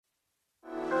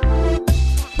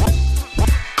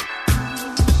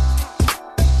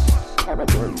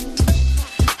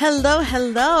Hello,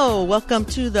 hello. Welcome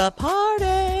to the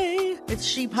party. It's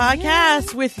She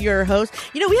Podcast with your host.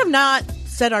 You know, we have not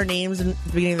said our names in the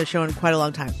beginning of the show in quite a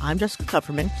long time. I'm Jessica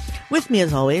Kupferman. With me,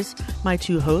 as always, my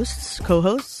two hosts,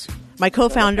 co-hosts, my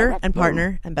co-founder and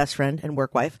partner and best friend and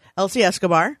work wife, Elsie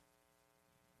Escobar.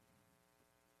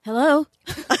 Hello.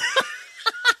 As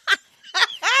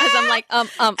I'm like,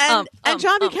 and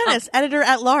John Buchanan, editor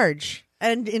at large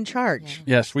and in charge.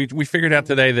 Yes, we figured out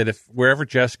today that if wherever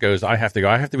Jess goes, I have to go.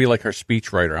 I have to be like her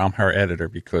speechwriter. I'm her editor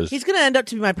because he's going to end up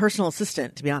to be my personal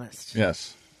assistant, to be honest.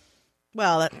 Yes.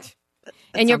 Well, that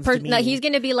and he's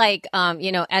going to be like,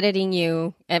 editing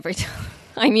you every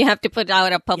time you have to put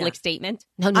out a public statement.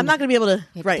 No, I'm not going to be able to.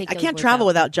 Right, I can't travel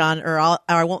without John, or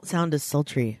I won't sound as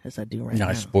sultry as I do right now.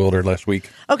 I spoiled her last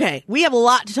week. Okay, we have a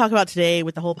lot to talk about today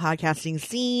with the whole podcasting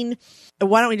scene.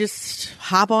 Why don't we just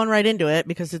hop on right into it,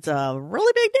 because it's a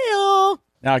really big deal.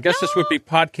 Now, I guess this would be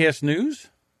podcast news.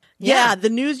 Yeah, the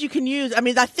news you can use. I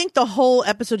mean, I think the whole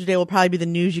episode today will probably be the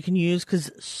news you can use,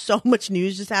 because so much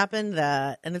news just happened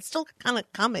and it's still kind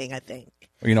of coming, I think.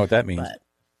 Well, you know what that means. But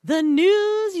the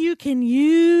news you can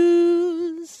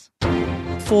use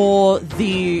for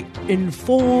the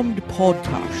informed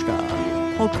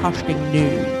podcaster. Podcasting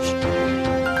news.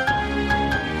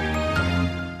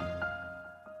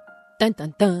 Dun,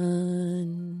 dun,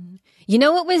 dun. You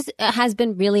know what has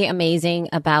been really amazing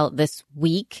about this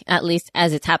week, at least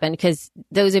as it's happened, because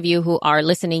those of you who are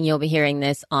listening, you'll be hearing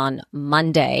this on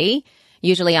Monday.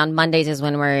 Usually on Mondays is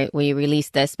when we release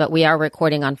this, but we are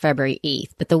recording on February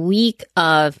 8th. But the week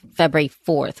of February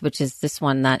 4th, which is this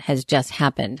one that has just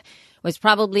happened, was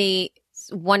probably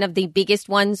one of the biggest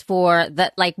ones for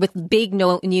that, like with big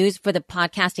news for the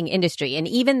podcasting industry. And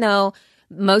even though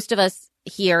most of us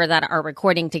here that are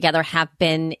recording together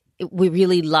we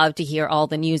really love to hear all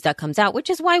the news that comes out,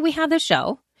 which is why we have the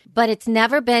show. But it's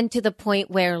never been to the point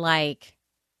where like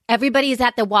everybody's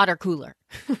at the water cooler.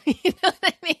 You know what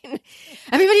I mean?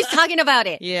 Everybody's talking about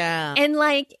it. Yeah.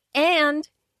 And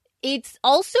it's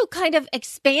also kind of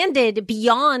expanded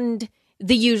beyond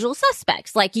the usual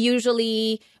suspects. Like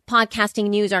usually podcasting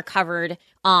news are covered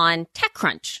on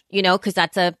TechCrunch,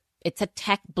 because it's a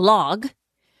tech blog.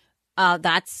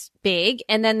 That's big.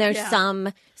 And then there's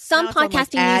some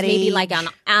podcasting news, maybe like on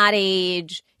Ad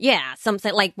Age. Yeah.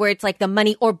 Something like where it's like the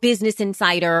Money or Business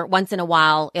Insider. Once in a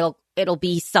while, it'll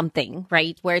be something,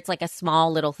 right? Where it's like a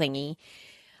small little thingy.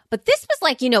 But this was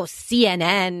like,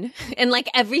 CNN and like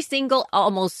every single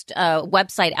almost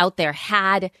website out there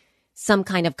had some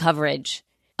kind of coverage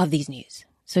of these news.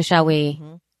 So shall we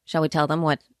tell them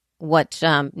what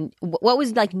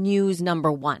was like news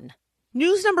number one?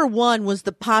 News number one was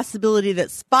the possibility that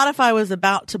Spotify was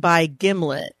about to buy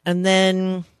Gimlet. And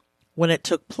then when it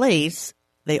took place,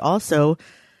 they also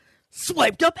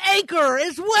swiped up Anchor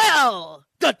as well.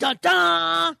 Dun, dun,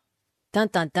 dun. Dun,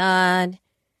 dun, dun.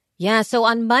 Yeah, so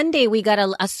on Monday, we got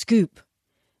a scoop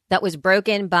that was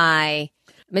broken by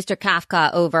Mr.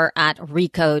 Kafka over at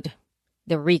Recode,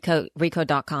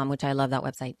 Recode.com, which I love that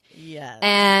website. Yes.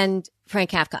 And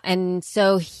Frank Kafka. And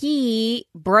so he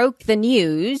broke the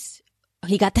news.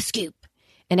 He got the scoop.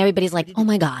 And everybody's like, oh,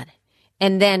 my God.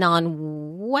 And then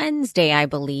on Wednesday, I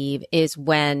believe, is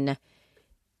when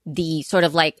the sort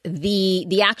of like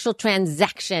the actual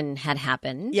transaction had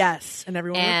happened. Yes. And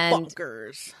everyone went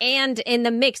bonkers. And in the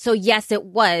mix. So, yes, it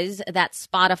was that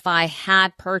Spotify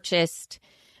had purchased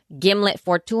Gimlet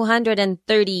for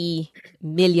 $230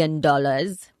 million.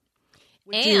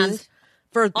 Which is,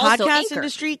 for the podcast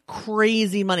industry,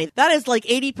 crazy money. That is like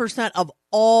 80% of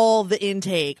all the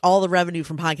intake, all the revenue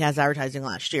from podcast advertising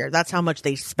last year. That's how much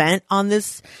they spent on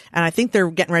this. And I think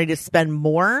they're getting ready to spend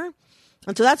more.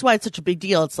 And so that's why it's such a big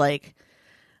deal. It's like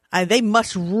they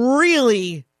must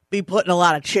really be putting a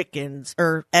lot of chickens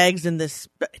or eggs in this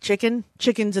chickens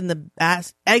in the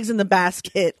eggs in the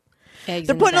basket. They're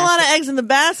putting a lot of eggs in the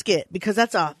basket because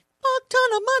that's a fuck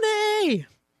ton of money.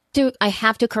 Dude, I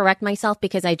have to correct myself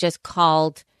because I just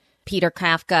called Peter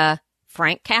Kafka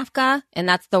Frank Kafka, and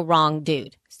that's the wrong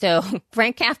dude. So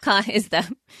Frank Kafka is the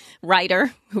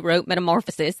writer who wrote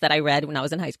Metamorphosis that I read when I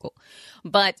was in high school.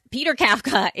 But Peter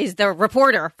Kafka is the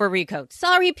reporter for Recode.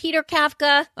 Sorry, Peter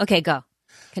Kafka. Okay, go.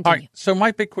 Continue. All right, so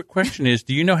my big quick question is,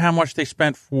 do you know how much they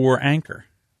spent for Anchor?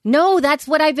 No, that's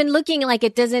what I've been looking like.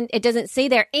 It doesn't say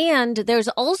there. And there's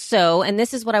also, and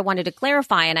this is what I wanted to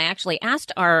clarify, and I actually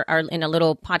asked our in a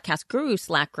little podcast guru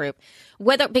Slack group,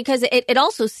 because it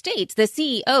also states the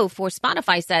CEO for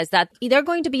Spotify says that they're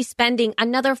going to be spending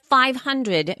another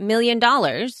 $500 million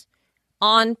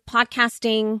on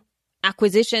podcasting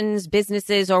acquisitions,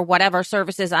 businesses, or whatever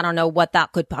services. I don't know what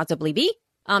that could possibly be.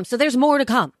 So there's more to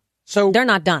come. So they're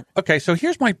not done. Okay, so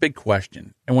here's my big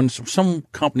question. And when some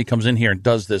company comes in here and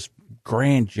does this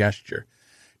grand gesture,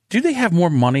 do they have more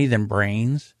money than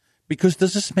brains? Because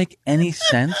does this make any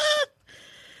sense?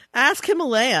 Ask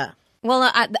Himalaya.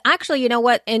 Well, actually, you know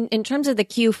what? In terms of the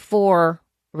Q4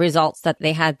 results that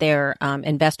they had their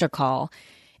investor call,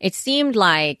 it seemed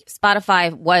like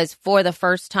Spotify was for the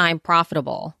first time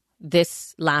profitable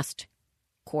this last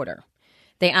quarter.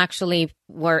 They actually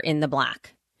were in the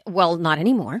black. Well, not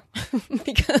anymore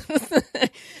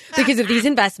because of these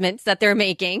investments that they're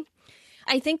making.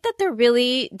 I think that they're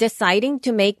really deciding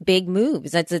to make big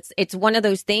moves. It's one of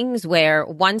those things where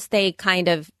once they kind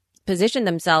of position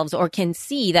themselves or can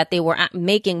see that they were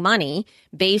making money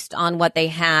based on what they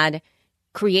had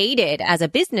created as a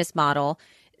business model,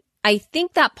 I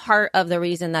think that part of the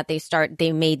reason that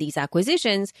they made these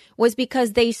acquisitions was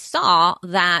because they saw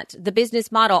that the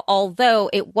business model,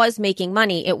 although it was making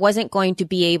money, it wasn't going to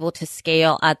be able to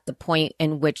scale at the point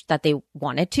in which that they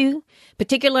wanted to,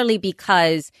 particularly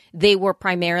because they were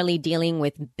primarily dealing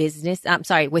with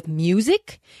with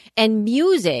music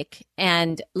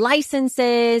and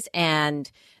licenses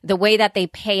and the way that they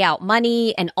pay out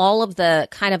money and all of the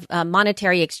kind of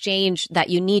monetary exchange that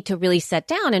you need to really set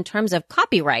down in terms of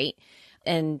copyright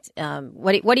and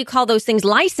what do you call those things,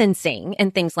 licensing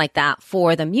and things like that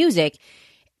for the music,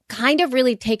 kind of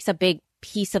really takes a big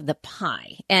piece of the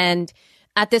pie. And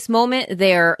at this moment,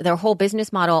 their whole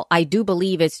business model, I do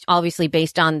believe, is obviously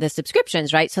based on the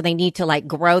subscriptions, right? So they need to like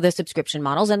grow the subscription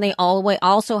models, and they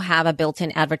also have a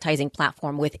built-in advertising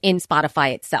platform within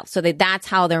Spotify itself. So that's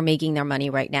how they're making their money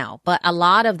right now. But a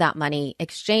lot of that money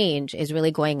exchange is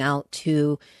really going out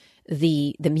to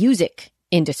the music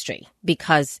industry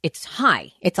because it's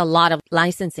high. It's a lot of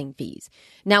licensing fees.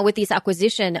 Now with this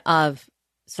acquisition of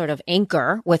sort of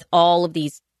Anchor with all of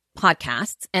these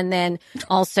podcasts, and then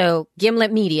also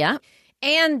Gimlet Media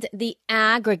and the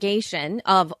aggregation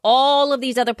of all of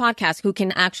these other podcasts who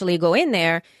can actually go in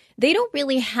there, they don't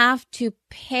really have to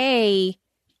pay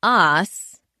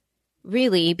us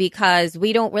really because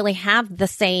we don't really have the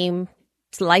same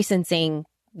licensing.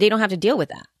 They don't have to deal with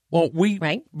that. Well,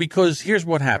 because here's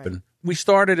what happened. Right. We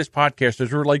started as podcasters.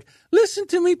 We were like, listen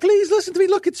to me, please listen to me.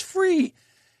 Look, it's free.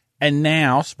 And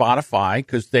now Spotify,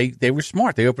 because they were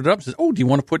smart, they opened it up and said, oh, do you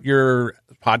want to put your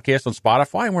podcast on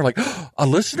Spotify? And we're like, oh, a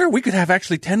listener? We could have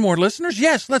actually 10 more listeners?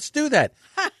 Yes, let's do that.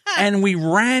 And we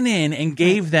ran in and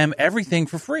gave them everything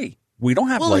for free. We don't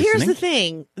have licensing. Here's the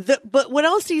thing. But what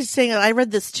else he's saying, I read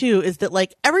this too, is that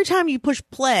like every time you push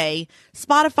play,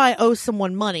 Spotify owes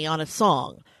someone money on a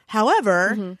song.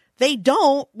 However, they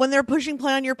don't when they're pushing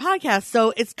play on your podcast.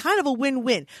 So it's kind of a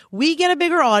win-win. We get a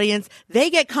bigger audience.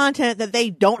 They get content that they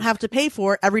don't have to pay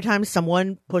for every time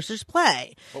someone pushes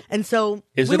play. And so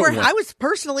I was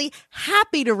personally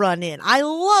happy to run in. I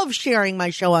love sharing my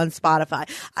show on Spotify.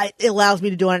 It allows me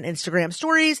to do it on Instagram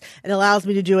stories. It allows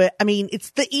me to do it. I mean,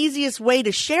 it's the easiest way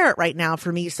to share it right now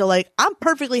for me. So like, I'm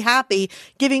perfectly happy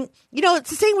giving, it's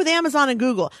the same with Amazon and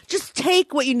Google. Just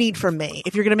take what you need from me.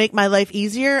 If you're going to make my life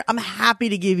easier, I'm happy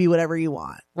to give you whatever you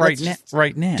want. Right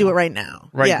now. Do it right now.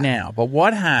 Now. But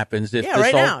what happens if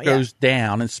this all goes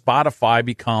down and Spotify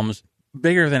becomes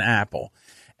bigger than Apple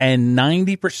and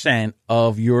 90%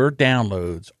 of your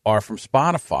downloads are from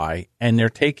Spotify and they're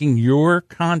taking your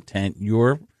content,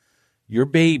 your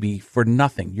baby for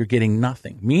nothing. You're getting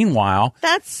nothing. Meanwhile,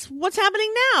 that's what's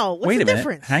happening now. What's the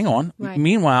difference? Hang on. Right.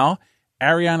 Meanwhile,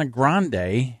 Ariana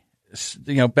Grande,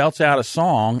 belts out a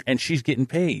song and she's getting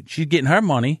paid. She's getting her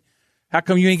money. How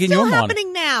come you ain't getting your money? It's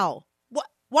happening now.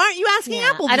 Why aren't you asking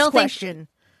Apple this question?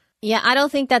 I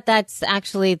don't think that that's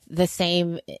actually the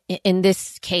same in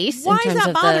this case. Why in terms does that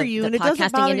of bother the, you? The and it podcasting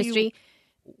doesn't bother industry.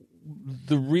 You.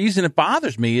 The reason it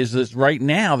bothers me is that right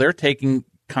now they're taking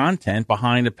content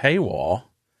behind a paywall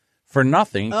for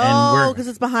nothing. Oh, because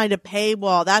it's behind a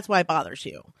paywall. That's why it bothers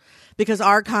you. Because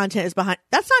our content is behind.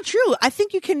 That's not true. I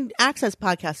think you can access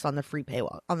podcasts on the free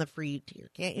paywall, on the free tier,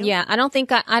 can't you? Yeah, I don't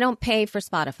think I don't pay for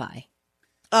Spotify.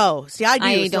 Oh, see, I do.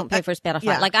 I don't pay for Spotify.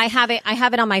 Yeah. Like I have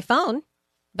it on my phone,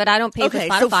 but I don't pay for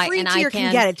Spotify. So free tier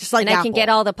can get it, just like Apple. I can get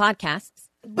all the podcasts.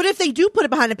 But if they do put it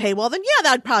behind a paywall, then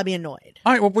I'd probably be annoyed.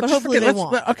 All right, well, but hopefully they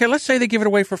won't. Okay, let's say they give it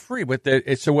away for free. But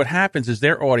so what happens is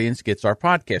their audience gets our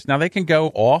podcast. Now they can go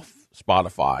off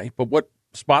Spotify, but what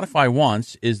Spotify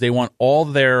wants is they want all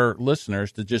their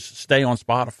listeners to just stay on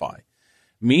Spotify.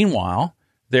 Meanwhile,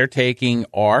 they're taking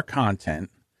our content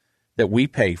that we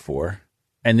pay for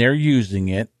and they're using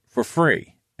it for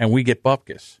free and we get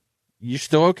bupkis. You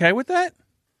still okay with that?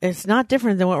 It's not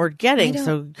different than what we're getting,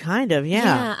 so kind of, yeah.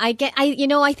 Yeah,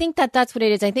 I think that's what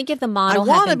it is. I think if the model I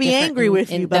want to be angry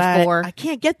with you, but I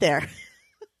can't get there.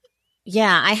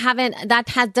 Yeah, I haven't.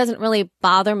 Doesn't really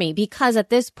bother me because at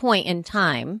this point in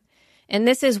time, and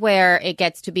this is where it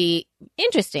gets to be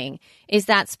interesting, is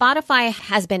that Spotify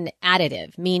has been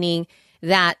additive, meaning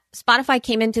that Spotify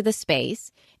came into the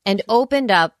space and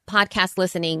opened up podcast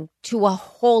listening to a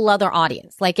whole other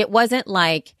audience. Like it wasn't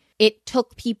like it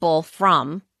took people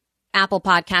from Apple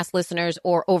Podcast listeners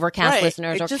or Overcast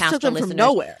listeners or Castro listeners. From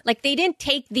nowhere. Like they didn't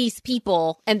take these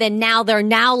people and then they're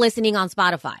now listening on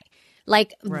Spotify.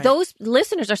 Like those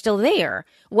listeners are still there.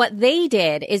 What they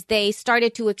did is they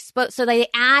started to expose, so they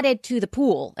added to the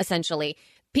pool, essentially.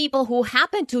 People who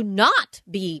happen to not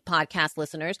be podcast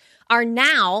listeners are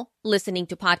now listening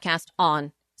to podcasts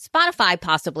on Spotify,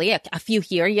 possibly a few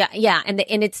here. Yeah. And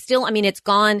it's still, I mean, it's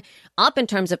gone up in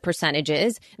terms of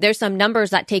percentages. There's some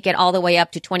numbers that take it all the way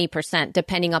up to 20%,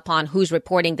 depending upon who's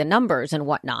reporting the numbers and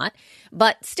whatnot.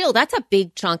 But still, that's a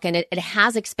big chunk and it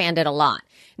has expanded a lot.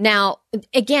 Now,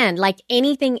 again, like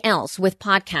anything else with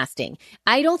podcasting,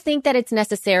 I don't think that it's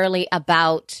necessarily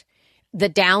about the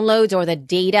downloads or the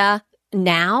data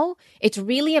now. It's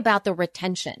really about the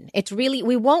retention.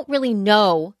 We won't really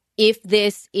know if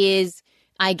this is,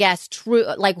 I guess, true,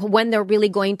 like when they're really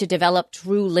going to develop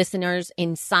true listeners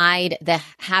inside the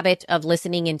habit of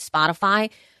listening in Spotify.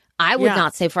 I would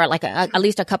not say for like at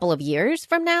least a couple of years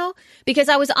from now, because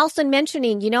I was also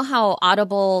mentioning, you know how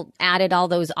Audible added all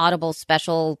those Audible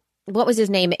special, what was his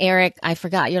name? Eric. I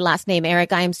forgot your last name,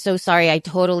 Eric. I am so sorry. I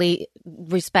totally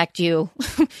respect you,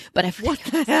 but I forgot.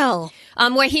 What the hell?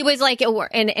 Where he was like,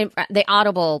 and the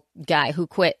Audible guy who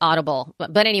quit Audible.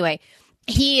 But anyway,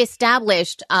 he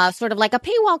established sort of like a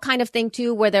paywall kind of thing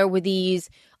too, where there were these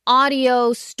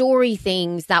audio story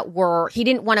things that he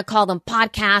didn't want to call them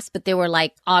podcasts, but they were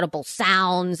like audible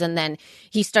sounds. And then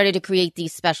he started to create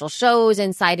these special shows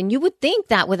inside. And you would think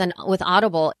that with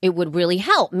Audible, it would really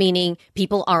help, meaning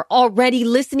people are already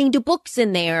listening to books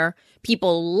in there.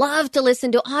 People love to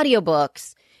listen to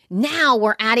audiobooks. Now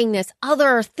we're adding this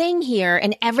other thing here,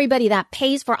 and everybody that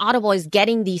pays for Audible is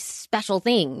getting these special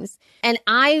things. And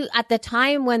at the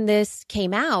time when this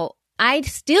came out, I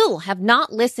still have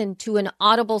not listened to an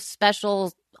Audible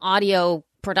special audio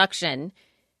production,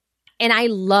 and I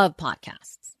love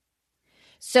podcasts.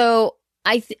 So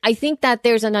I think that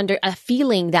there's a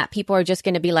feeling that people are just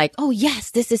going to be like, oh yes,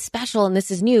 this is special and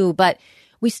this is new, but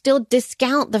we still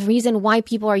discount the reason why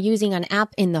people are using an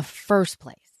app in the first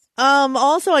place.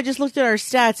 Also, I just looked at our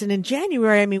stats, and in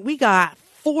January, I mean, we got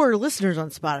 4 listeners on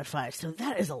Spotify, so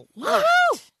that is a lot.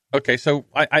 Woo-hoo! Okay, so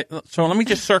so let me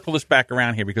just circle this back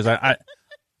around here because I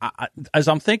as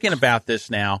I'm thinking about this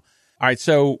now. All right,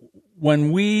 so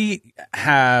when we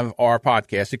have our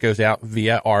podcast, it goes out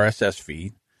via RSS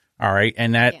feed. All right,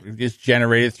 and that is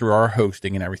generated through our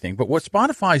hosting and everything. But what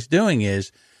Spotify's doing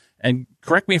is, and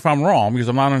correct me if I'm wrong because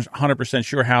I'm not 100%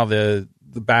 sure how the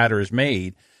batter is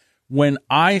made. When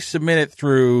I submit it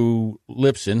through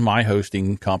Libsyn, my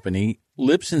hosting company,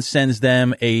 Libsyn sends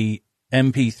them a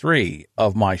MP3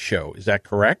 of my show. Is that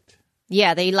correct?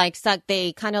 Yeah, they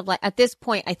kind of like, at this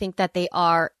point, I think that they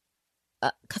are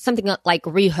something like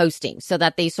rehosting so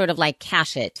that they sort of like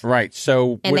cache it. Right.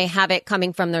 So, and they have it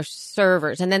coming from their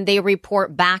servers and then they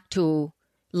report back to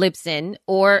Libsyn,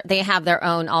 or they have their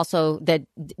own, also the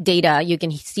data. You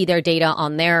can see their data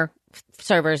on their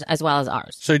servers as well as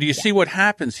ours. So do you see what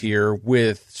happens here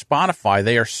with Spotify?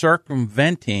 They are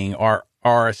circumventing our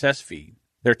RSS feed.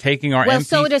 They're taking our MP3. Well,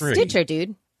 so does Stitcher,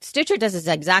 dude. Stitcher does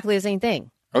exactly the same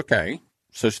thing. Okay.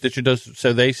 So Stitcher does,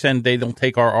 so they don't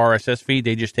take our RSS feed,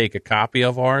 they just take a copy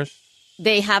of ours?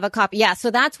 They have a copy. Yeah.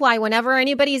 So that's why whenever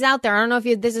anybody's out there, I don't know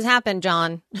if this has happened,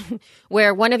 John,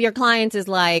 where one of your clients is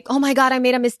like, oh my God, I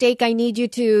made a mistake. I need you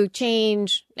to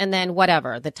change. And then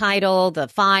whatever, the title, the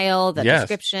file, the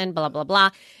description, blah, blah,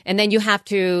 blah. And then you have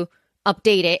to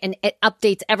update it, and it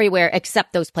updates everywhere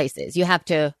except those places. You have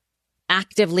to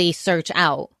actively search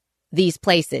out these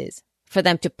places for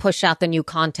them to push out the new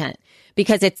content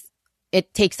because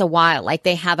it takes a while. Like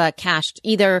they have a cached,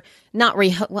 either not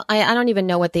I don't even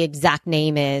know what the exact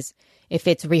name is, if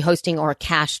it's rehosting or a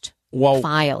cached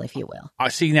file, if you will. I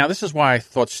see. Now this is why I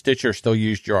thought Stitcher still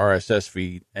used your RSS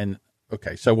feed. And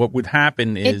okay, so what would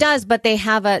happen is it does, but they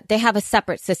have a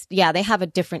separate system. Yeah, they have a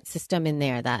different system in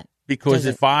there that. Because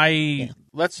if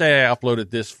let's say I uploaded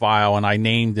this file and I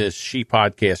named this She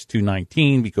Podcast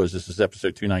 219 because this is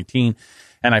episode 219,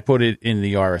 and I put it in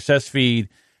the RSS feed,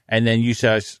 and then you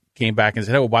guys came back and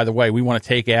said, oh, by the way, we want to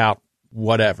take out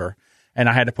whatever, and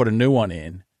I had to put a new one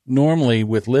in. Normally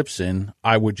with Libsyn,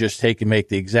 I would just take and make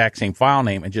the exact same file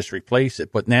name and just replace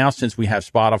it. But now since we have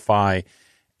Spotify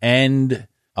and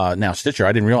Now Stitcher,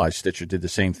 I didn't realize Stitcher did the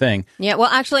same thing. Yeah, well,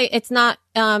 actually, it's not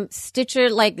Stitcher,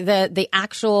 like the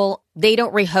actual, they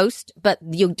don't rehost, but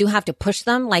you do have to push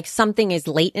them. Like something is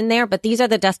late in there, but these are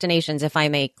the destinations, if I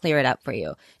may clear it up for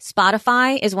you.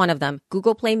 Spotify is one of them.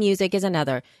 Google Play Music is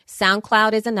another.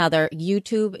 SoundCloud is another.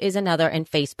 YouTube is another, and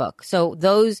Facebook. So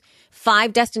those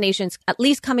 5 destinations, at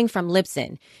least coming from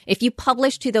Libsyn, if you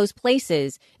publish to those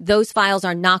places, those files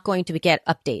are not going to get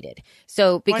updated.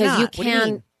 So because you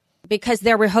can... Because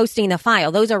they're rehosting the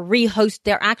file. Those are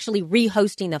they're actually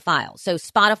rehosting the file. So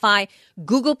Spotify,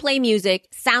 Google Play Music,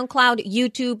 SoundCloud,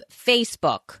 YouTube,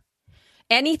 Facebook,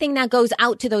 anything that goes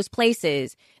out to those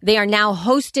places, they are now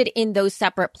hosted in those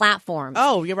separate platforms.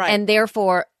 Oh, you're right. And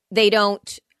therefore they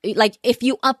don't, like if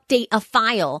you update a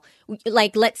file,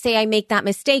 like let's say I make that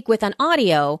mistake with an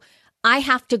audio, I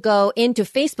have to go into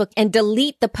Facebook and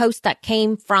delete the post that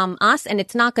came from us, and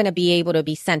it's not going to be able to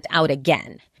be sent out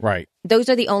again. Right. Those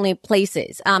are the only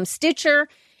places. Stitcher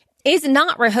is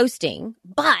not rehosting,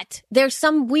 but there's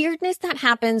some weirdness that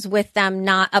happens with them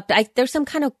not up. There's some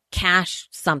kind of cache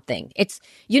something.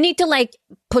 You need to like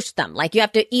push them. Like you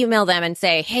have to email them and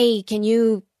say, hey, can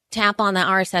you tap on the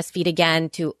RSS feed again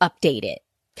to update it?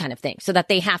 Kind of thing, so that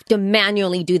they have to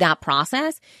manually do that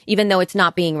process, even though it's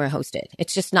not being rehosted.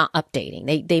 It's just not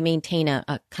updating. They maintain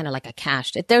a kind of like a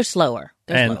cache. They're slower.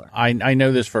 I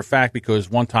know this for a fact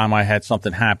because one time I had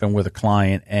something happen with a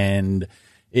client and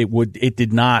it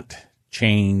did not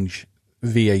change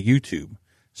via YouTube.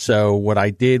 So what I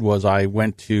did was I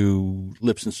went to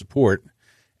Libsyn support,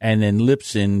 and then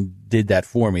Libsyn did that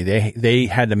for me. They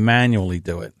had to manually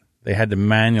do it. They had to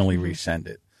manually resend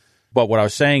it. But what I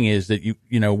was saying is that you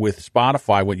know, with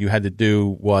Spotify, what you had to do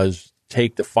was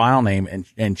take the file name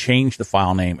and change the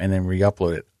file name and then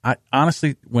re-upload it. I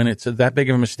honestly, when it's that big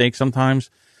of a mistake sometimes,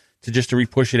 to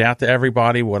re-push it out to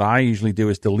everybody, what I usually do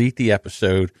is delete the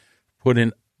episode, put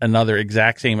in another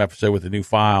exact same episode with a new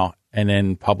file, and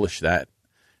then publish that.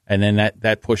 And then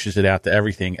that pushes it out to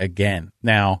everything again.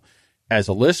 Now, as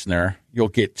a listener, you'll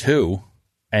get 2.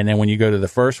 And then when you go to the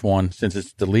first one, since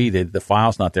it's deleted, the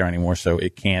file's not there anymore, so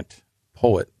it can't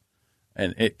pull it.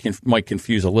 And it might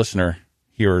confuse a listener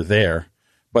here or there,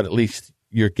 but at least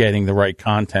you're getting the right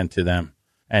content to them.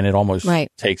 And it almost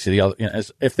takes it the other,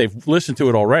 as if they've listened to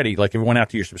it already, like if it went out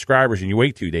to your subscribers and you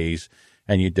wait 2 days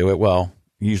and you do it, well,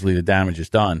 usually the damage is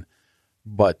done.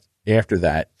 But after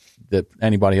that,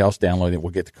 anybody else downloading it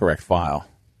will get the correct file.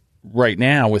 Right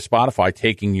now, with Spotify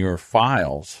taking your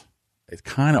files, it's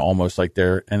kind of almost like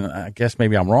and I guess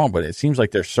maybe I'm wrong, but it seems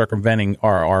like they're circumventing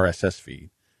our RSS feed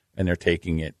and they're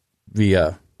taking it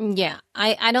via. Yeah,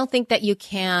 I don't think that you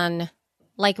can,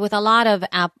 like with a lot of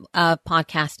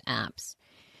podcast apps,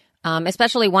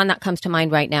 especially one that comes to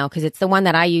mind right now, because it's the one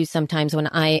that I use sometimes when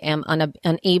I am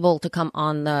unable to come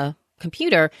on the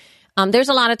computer. There's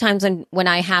a lot of times when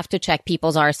I have to check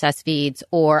people's RSS feeds,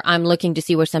 or I'm looking to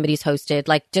see where somebody's hosted,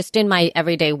 like just in my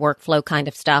everyday workflow kind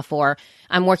of stuff, or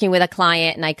I'm working with a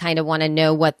client and I kind of want to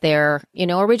know what their,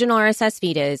 original RSS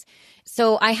feed is.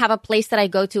 So I have a place that I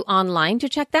go to online to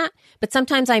check that, but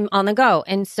sometimes I'm on the go.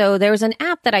 And so there's an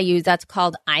app that I use that's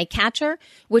called iCatcher,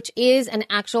 which is an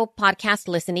actual podcast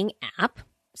listening app.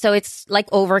 So it's like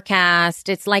Overcast,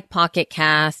 it's like Pocket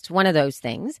Cast, one of those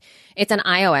things. It's an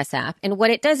iOS app. And what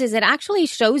it does is it actually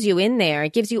shows you in there,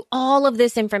 it gives you all of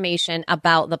this information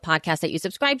about the podcast that you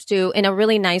subscribe to in a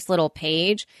really nice little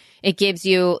page. It gives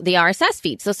you the RSS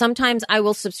feed. So sometimes I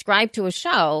will subscribe to a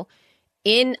show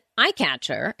in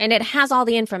iCatcher and it has all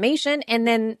the information, and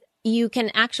then you can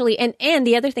actually, and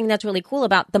the other thing that's really cool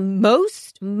about the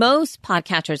most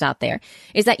podcatchers out there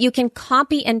is that you can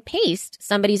copy and paste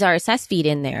somebody's RSS feed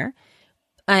in there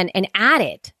and add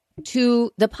it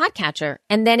to the podcatcher,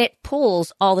 and then it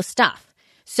pulls all the stuff.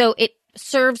 So it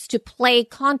serves to play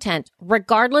content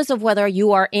regardless of whether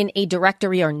you are in a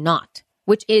directory or not,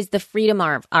 which is the freedom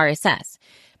of RSS.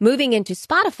 Moving into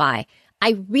Spotify,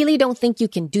 I really don't think you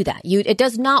can do that. It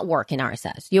does not work in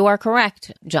RSS. You are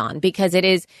correct, John, because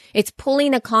it's pulling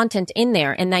the content in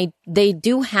there, and they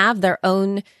do have their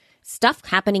own stuff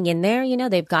happening in there.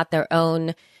 They've got their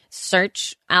own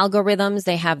search algorithms.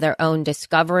 They have their own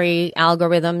discovery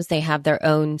algorithms. They have their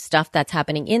own stuff that's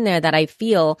happening in there that I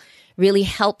feel really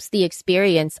helps the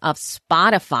experience of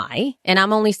Spotify. And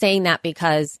I'm only saying that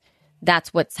because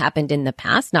that's what's happened in the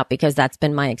past, not because that's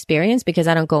been my experience, because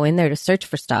I don't go in there to search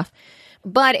for stuff.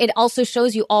 But it also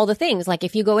shows you all the things. Like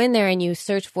if you go in there and you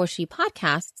search for She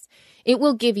Podcasts, it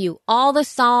will give you all the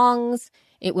songs,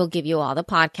 it will give you all the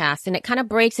podcasts, and it kind of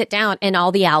breaks it down, and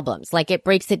all the albums. Like it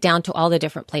breaks it down to all the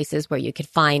different places where you could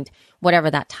find whatever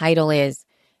that title is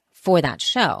for that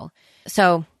show.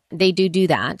 So they do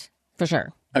that for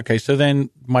sure. Okay, so then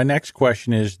my next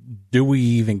question is, do we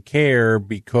even care?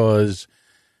 Because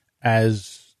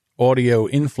as audio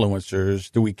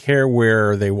influencers, do we care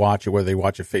where they watch it, whether they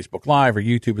watch it Facebook Live or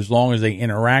YouTube, as long as they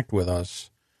interact with us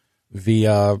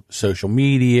via social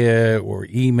media or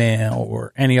email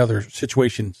or any other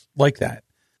situations like that?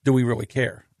 Do we really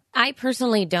care? I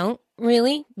personally don't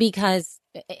really, because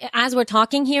as we're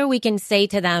talking here, we can say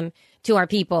to them, to our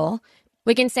people,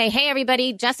 we can say, hey,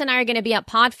 everybody, Jess and I are going to be at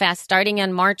PodFest starting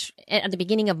in March, at the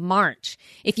beginning of March.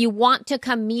 If you want to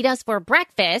come meet us for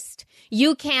breakfast,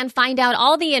 you can find out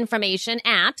all the information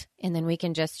at, and then we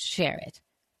can just share it,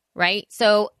 right?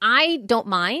 So I don't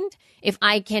mind if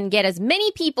I can get as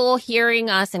many people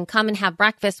hearing us and come and have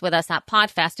breakfast with us at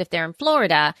PodFest if they're in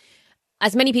Florida,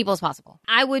 as many people as possible.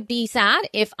 I would be sad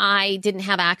if I didn't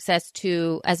have access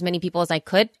to as many people as I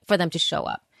could for them to show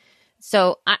up.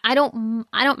 So I don't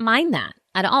mind that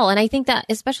at all. And I think that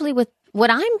especially with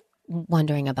what I'm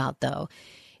wondering about, though,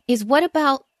 is what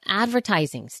about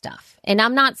advertising stuff? And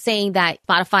I'm not saying that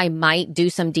Spotify might do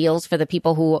some deals for the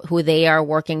people who they are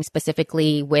working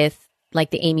specifically with, like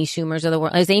the Amy Schumers of the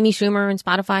world. Is Amy Schumer in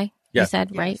Spotify? Yes. You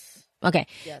said, right? Yes. Okay.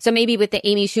 Yes. So maybe with the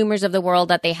Amy Schumers of the world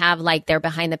that they have, like they're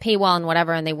behind the paywall and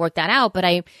whatever, and they work that out. But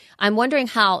I'm wondering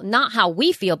not how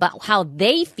we feel, but how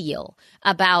they feel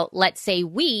about, let's say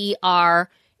we are,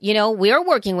 we're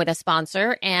working with a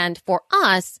sponsor, and for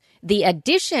us, the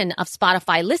addition of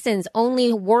Spotify listens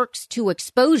only works to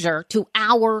exposure to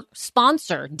our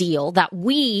sponsor deal that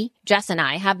we, Jess and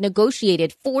I, have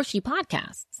negotiated for She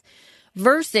Podcasts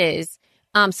versus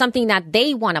something that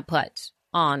they want to put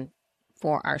on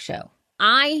for our show.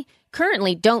 I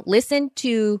currently don't listen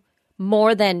to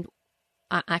more than,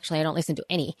 actually, I don't listen to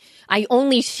any. I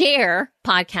only share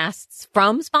podcasts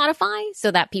from Spotify so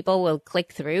that people will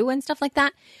click through and stuff like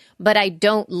that. But I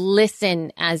don't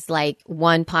listen as like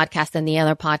one podcast and the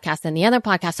other podcast and the other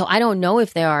podcast. So I don't know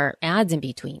if there are ads in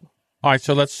between. All right,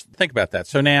 so let's think about that.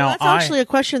 So now that's actually a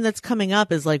question that's coming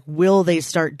up is like, will they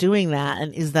start doing that?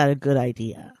 And is that a good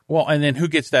idea? Well, and then who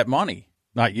gets that money?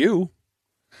 Not you.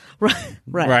 Right.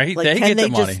 Right. Like, they get the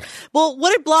money. Well,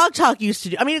 what did Blog Talk used to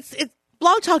do? I mean, it's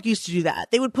Blog Talk used to do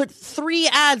that. They would put 3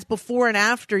 ads before and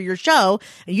after your show,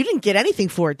 and you didn't get anything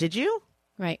for it, did you?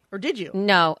 Right. Or did you?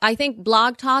 No, I think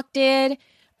Blog Talk did.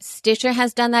 Stitcher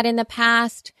has done that in the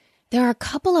past. There are a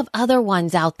couple of other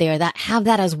ones out there that have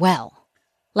that as well.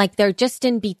 Like they're just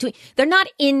in between. They're not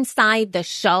inside the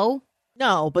show.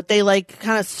 No, but they like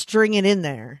kind of string it in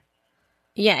there.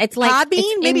 Yeah, it's like Podbean?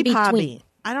 it's Maybe in between. Podbean.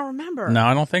 I don't remember. No,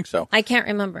 I don't think so. I can't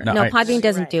remember. No, No, Podbean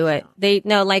doesn't do it. They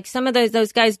like some of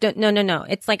those guys don't. No.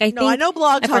 It's like I think. No, I know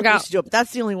Blog Talk forgot. used to do it, but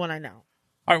that's the only one I know.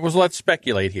 All right, well, let's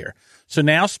speculate here. So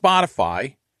now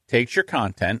Spotify takes your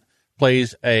content,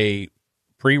 plays a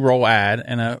pre-roll ad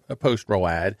and a post-roll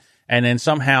ad, and then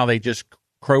somehow they just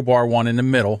crowbar one in the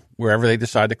middle, wherever they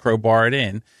decide to crowbar it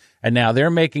in, and now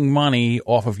they're making money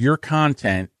off of your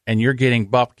content, and you're getting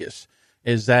bupkis.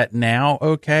 Is that now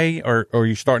okay, or are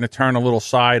you starting to turn a little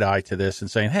side eye to this and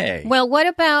saying, hey? Well, what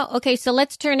about, okay, so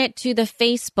let's turn it to the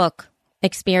Facebook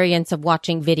experience of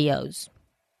watching videos,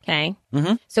 okay?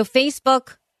 Mm-hmm. So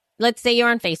Facebook, let's say you're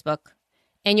on Facebook,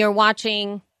 and you're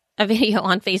watching a video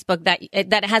on Facebook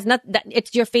that has not, that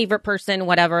it's your favorite person,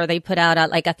 whatever, they put out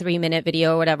like a 3-minute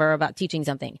video or whatever about teaching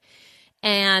something.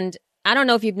 And I don't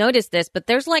know if you've noticed this, but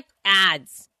there's like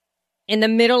ads in the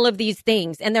middle of these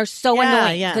things, and they're so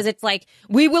annoying because it's like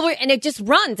we will, and it just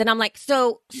runs, and I'm like,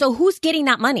 so who's getting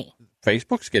that money?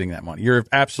 Facebook's getting that money. You're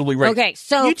absolutely right. Okay,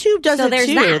 so YouTube does it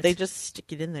too. That. They just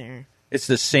stick it in there. It's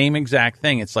the same exact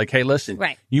thing. It's like, hey, listen,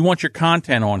 right. You want your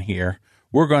content on here?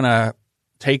 We're gonna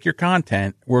take your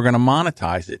content, we're gonna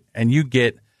monetize it, and you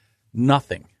get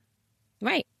nothing.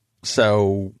 Right.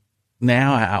 So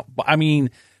now, I mean,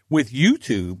 with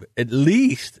YouTube, at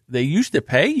least they used to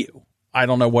pay you. I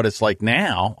don't know what it's like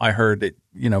now. I heard that,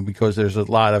 because there's a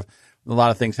lot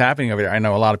of things happening over there. I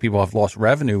know a lot of people have lost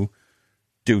revenue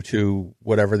due to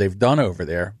whatever they've done over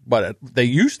there, but they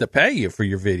used to pay you for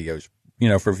your videos,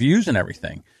 for views and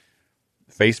everything.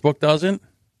 Facebook doesn't.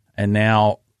 And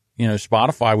now,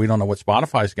 Spotify, we don't know what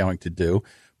Spotify is going to do.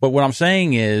 But what I'm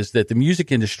saying is that the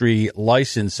music industry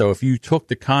licensed, so if you took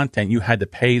the content, you had to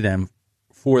pay them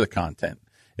for the content.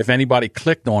 If anybody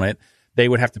clicked on it, they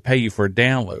would have to pay you for a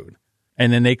download.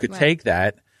 And then they could take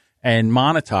that and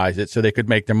monetize it so they could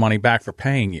make their money back for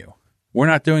paying you. We're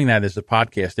not doing that as a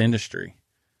podcast industry.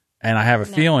 And I have a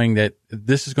feeling that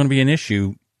this is going to be an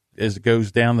issue as it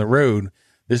goes down the road.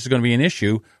 This is going to be an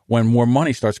issue when more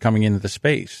money starts coming into the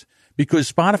space.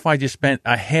 Because Spotify just spent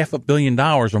 $500 million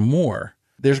or more.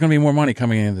 There's going to be more money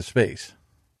coming into the space.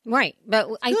 Right. But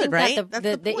I think right?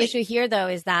 that the issue here, though,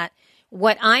 is that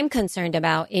What I'm concerned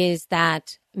about is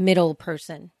that middle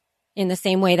person, in the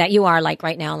same way that you are, like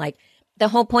right now. Like, the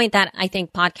whole point that I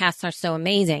think podcasts are so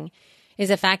amazing is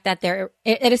the fact that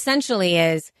it essentially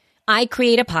is, I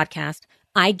create a podcast,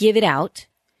 I give it out,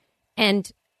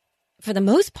 and for the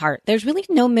most part, there's really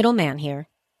no middleman here.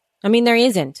 I mean, there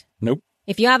isn't. Nope.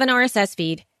 If you have an RSS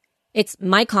feed, it's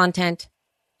my content,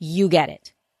 you get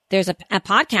it. There's a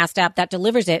podcast app that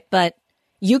delivers it, but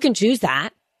you can choose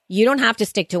that. You don't have to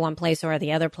stick to one place or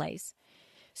the other place.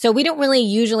 So we don't really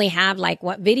usually have, like,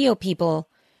 what video people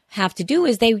have to do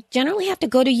is they generally have to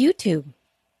go to YouTube,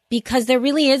 because there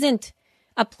really isn't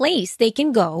a place they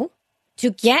can go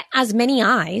to get as many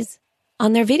eyes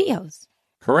on their videos.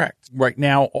 Correct. Right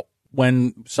now,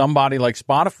 when somebody like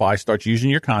Spotify starts using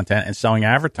your content and selling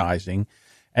advertising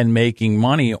and making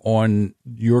money on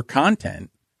your content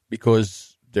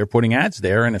because they're putting ads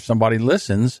there, and if somebody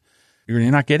listens, you're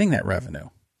not getting that revenue.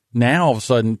 Now, all of a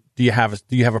sudden, do you have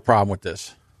a problem with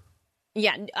this?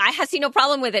 Yeah, I see no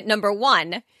problem with it. Number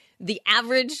one, the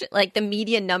average, like, the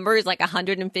median number is like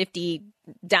 150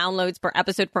 downloads per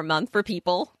episode per month for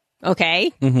people.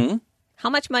 Okay. Mm-hmm. How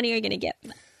much money are you going to get?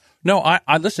 No,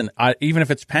 I listen. Even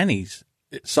if it's pennies,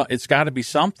 it's got to be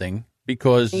something,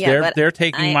 because they're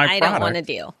taking my product. I don't want to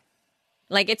deal.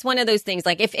 Like, it's one of those things.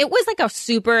 Like, if it was like a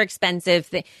super expensive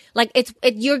thing, like,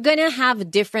 you're gonna have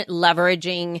different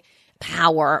leveraging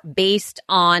power based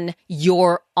on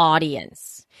your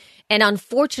audience, and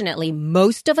unfortunately,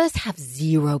 most of us have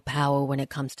zero power when it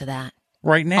comes to that.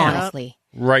 Right now, honestly,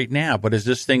 right now. But as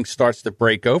this thing starts to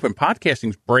break open,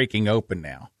 podcasting's breaking open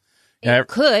now. It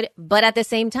could, but at the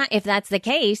same time, if that's the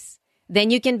case, then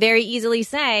you can very easily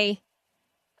say,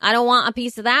 I don't want a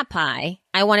piece of that pie.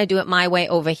 I want to do it my way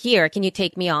over here. Can you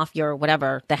take me off your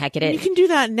whatever the heck it is? You can do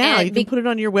that now. And you can put it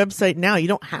on your website now. You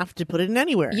don't have to put it in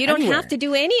anywhere. You don't have to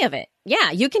do any of it.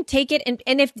 Yeah, you can take it.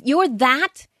 And if you are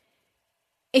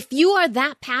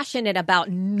that passionate about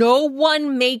no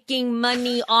one making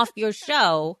money off your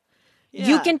show,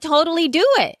 you can totally do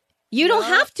it. You don't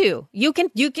have to. You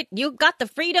got the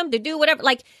freedom to do whatever.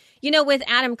 Like, with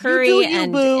Adam Curry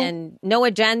and No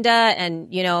Agenda and,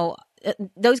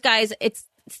 those guys, it's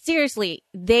seriously,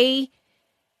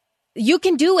 you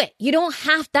can do it. You don't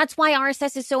have, that's why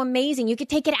RSS is so amazing. You can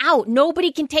take it out.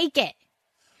 Nobody can take it.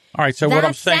 All right. So what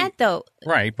I'm saying, sad, though.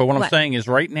 Right. But what I'm saying is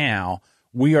right now,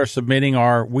 we are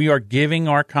giving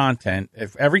our content.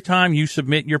 If every time you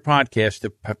submit your podcast to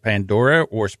Pandora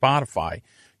or Spotify,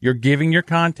 you're giving your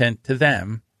content to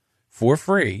them for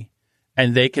free,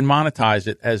 and they can monetize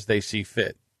it as they see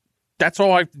fit. That's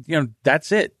all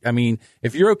that's it. I mean,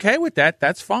 if you're okay with that,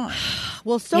 that's fine.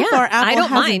 Well, so far, Apple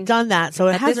hasn't done that, so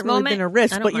it hasn't really been a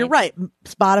risk. But you're right.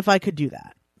 Spotify could do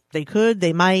that. They could.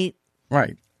 They might.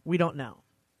 Right. We don't know.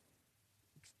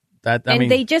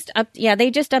 They just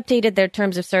updated their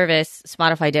terms of service.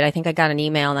 Spotify did. I think I got an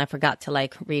email and I forgot to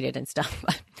read it and stuff.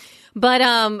 But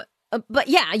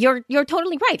yeah, you're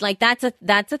totally right. Like, that's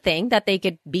a thing that they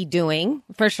could be doing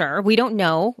for sure. We don't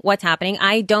know what's happening.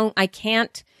 I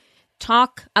can't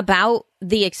talk about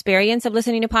the experience of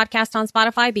listening to podcasts on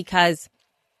Spotify because,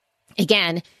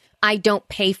 again, I don't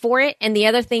pay for it. And the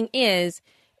other thing is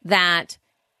that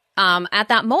at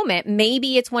that moment,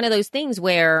 maybe it's one of those things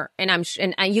where, and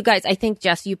you guys, I think,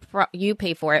 Jess, you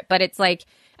pay for it, but it's like,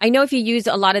 I know if you use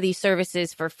a lot of these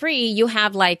services for free, you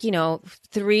have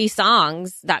 3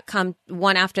 songs that come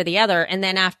one after the other. And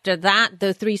then after that,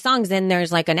 the 3 songs, then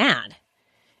there's an ad.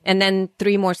 And then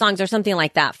 3 more songs or something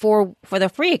like that for the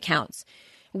free accounts,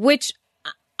 which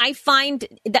I find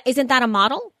that isn't that a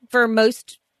model for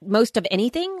most of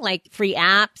anything, like free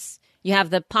apps. You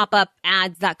have the pop-up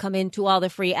ads that come into all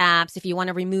the free apps. If you want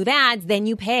to remove ads, then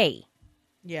you pay.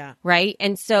 Yeah. Right.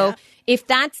 And so if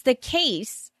that's the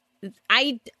case,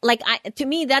 to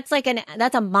me, that's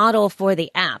that's a model for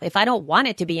the app. If I don't want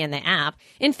it to be in the app,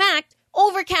 in fact,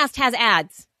 Overcast has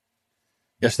ads.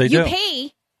 Yes, they do.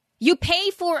 You pay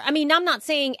for, I'm not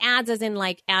saying ads as in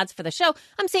ads for the show.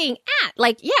 I'm saying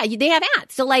they have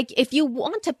ads. So if you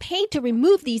want to pay to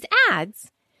remove these ads,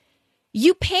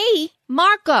 you pay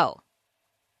Marco.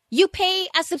 You pay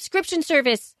a subscription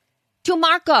service to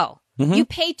Marco. Mm-hmm. You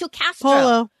pay to Castro.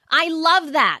 Polo. I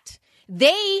love that.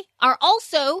 They are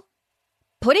also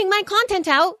putting my content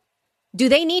out. Do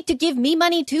they need to give me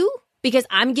money too? Because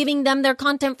I'm giving them their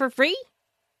content for free?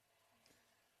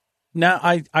 Now,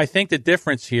 I think the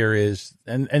difference here is,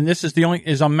 and this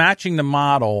is I'm matching the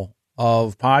model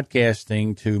of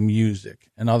podcasting to music.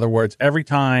 In other words, every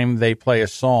time they play a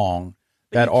song,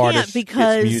 that artist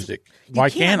gets music. Why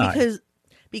can't I?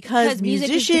 Because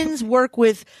musicians work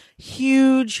with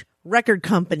huge record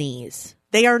companies.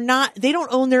 They don't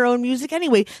own their own music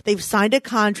anyway. They've signed a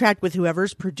contract with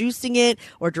whoever's producing it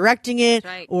or directing it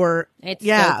or it's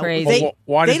so crazy.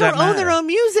 They don't own their own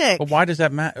music. But why does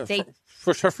that matter?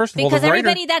 First of all, because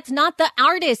everybody that's not the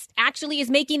artist actually is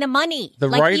making the money.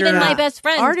 Even my best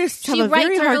friend, artists have a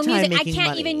very hard time making I can't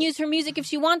money. even use her music if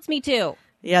she wants me to.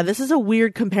 Yeah, this is a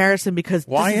weird comparison because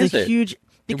why this is a huge.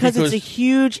 Because it's a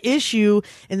huge issue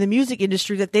in the music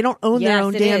industry that they don't own their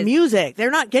own damn music.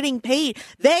 They're not getting paid.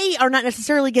 They are not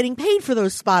necessarily getting paid for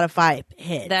those Spotify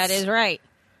hits. That is right.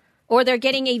 Or they're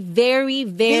getting a very,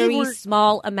 very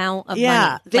small amount of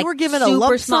money. They were given a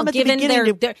lump sum at the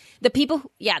beginning. The people,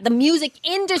 the music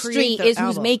industry is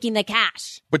who's making the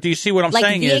cash. But do you see what I'm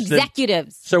saying? The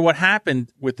executives. So what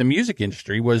happened with the music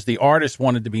industry was the artists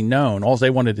wanted to be known. All they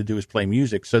wanted to do was play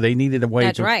music. So they needed a way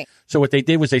That's right. So what they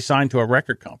did was they signed to a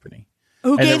record company.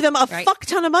 Who gave them a fuck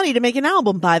ton of money to make an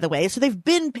album, by the way. So they've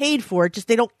been paid for it, just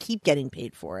they don't keep getting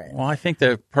paid for it. Well, I think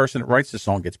the person that writes the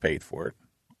song gets paid for it.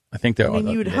 I think they.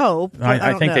 You'd hope.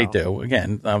 I think they do.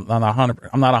 Again, I'm not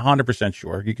 100%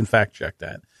 sure. You can fact check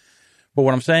that. But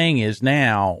what I'm saying is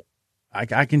now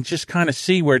I can just kind of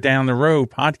see where down the road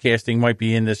podcasting might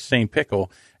be in this same pickle,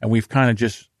 and we've kind of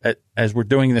just as we're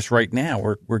doing this right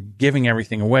now, we're giving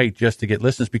everything away just to get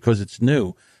listens because it's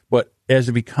new. But as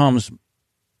it becomes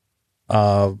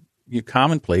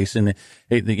commonplace and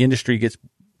the industry gets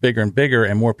bigger and bigger,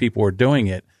 and more people are doing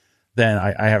it, then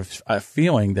I have a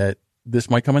feeling that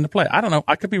this might come into play. I don't know.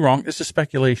 I could be wrong. This is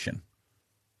speculation.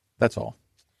 That's all.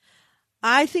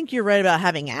 I think you're right about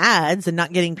having ads and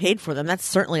not getting paid for them. That's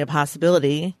certainly a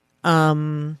possibility.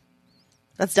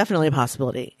 That's definitely a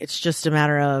possibility. It's just a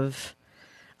matter of,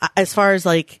 as far as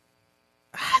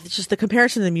it's just the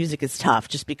comparison to the music is tough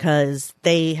just because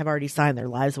they have already signed their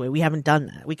lives away. We haven't done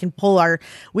that. We can pull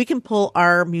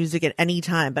our music at any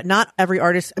time, but not every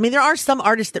artist. I mean, there are some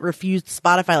artists that refused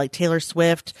Spotify, like Taylor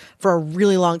Swift, for a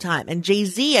really long time. And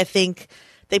Jay-Z, I think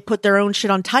they put their own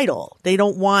shit on Tidal. They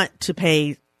don't want to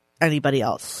pay anybody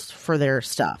else for their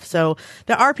stuff. So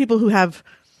there are people who have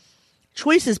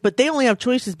choices, but they only have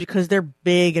choices because they're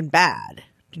big and bad.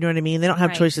 Do you know what I mean? They don't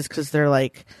have choices because they're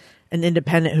like an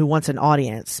independent who wants an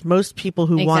audience. Most people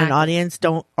who want an audience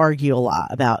don't argue a lot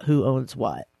about who owns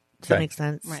what. Does that make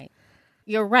sense? Right.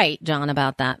 You're right, John,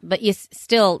 about that. But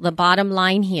still, the bottom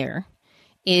line here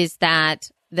is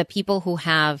that the people who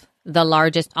have the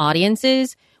largest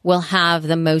audiences will have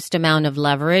the most amount of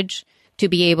leverage to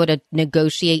be able to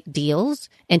negotiate deals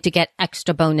and to get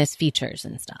extra bonus features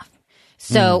and stuff.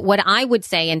 So what I would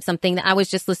say, and something that I was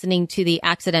just listening to the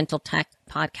Accidental Tech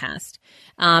podcast,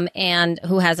 and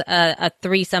who has a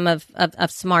threesome of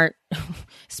smart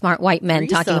white men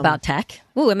talking about tech.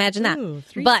 Ooh, imagine that.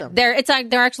 But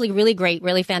they're actually really great,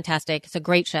 really fantastic. It's a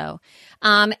great show.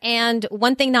 And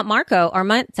one thing that Marco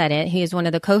Arment said, he is one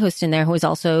of the co-hosts in there, who is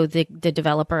also the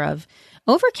developer of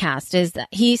Overcast, is that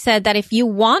he said that if you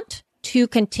want to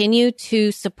continue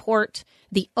to support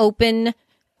the open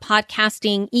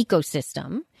podcasting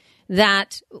ecosystem,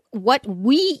 that what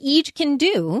we each can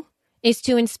do is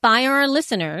to inspire our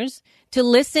listeners to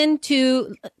listen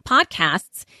to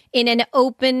podcasts in an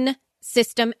open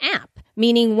system app,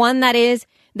 meaning one that is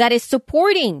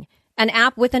supporting an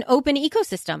app with an open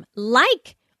ecosystem,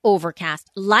 like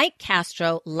Overcast, like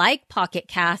Castro, like Pocket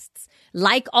Casts,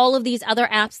 like all of these other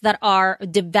apps that are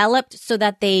developed so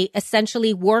that they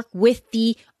essentially work with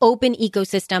the open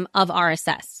ecosystem of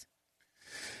RSS.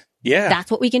 Yeah. That's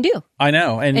what we can do. I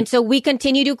know. And so we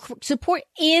continue to support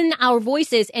in our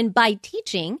voices and by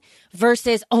teaching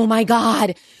versus, oh my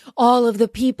God, all of the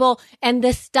people and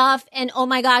the stuff and oh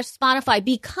my gosh, Spotify,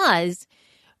 because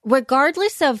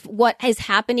regardless of what is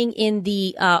happening in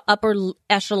the upper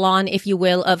echelon, if you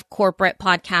will, of corporate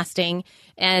podcasting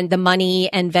and the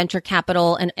money and venture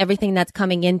capital and everything that's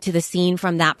coming into the scene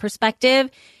from that perspective,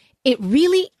 it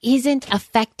really isn't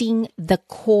affecting the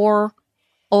core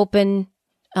open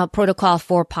protocol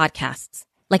for podcasts.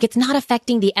 Like, it's not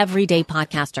affecting the everyday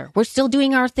podcaster. We're still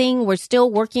doing our thing. We're still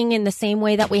working in the same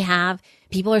way that we have.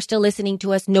 People are still listening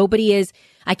to us. Nobody is.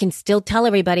 I can still tell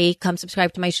everybody, come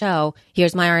subscribe to my show.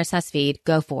 Here's my RSS feed.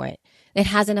 Go for it. It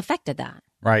hasn't affected that.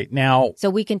 Right. Now, so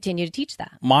we continue to teach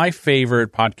that. My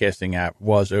favorite podcasting app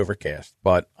was Overcast,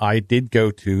 but I did go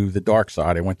to the dark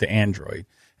side. I went to Android,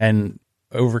 and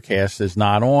Overcast is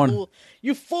not on.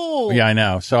 You fool. Yeah, I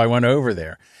know. So I went over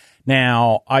there.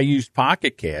 Now, I used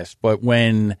Pocket Cast, but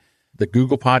when the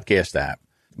Google Podcast app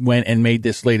went and made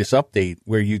this latest update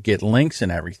where you get links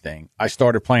and everything, I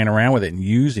started playing around with it and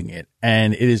using it.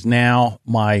 And it is now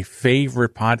my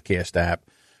favorite podcast app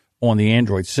on the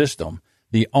Android system.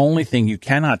 The only thing you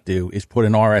cannot do is put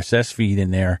an RSS feed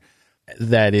in there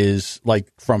that is like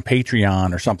from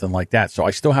Patreon or something like that. So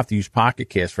I still have to use Pocket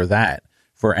Cast for that,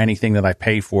 for anything that I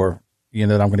pay for,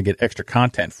 that I'm going to get extra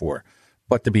content for.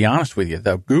 But to be honest with you,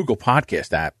 the Google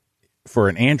Podcast app for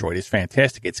an Android is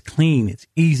fantastic. It's clean. It's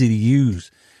easy to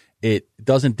use. It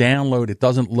doesn't download. It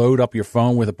doesn't load up your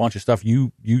phone with a bunch of stuff.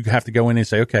 You have to go in and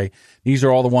say, okay, these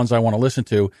are all the ones I want to listen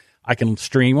to. I can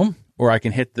stream them, or I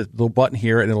can hit the little button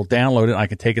here and it'll download it. And I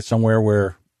can take it somewhere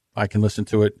where I can listen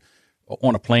to it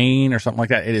on a plane or something like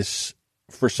that. It is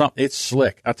it's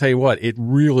slick. I'll tell you what, it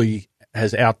really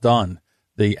has outdone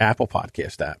the Apple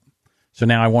Podcast app. So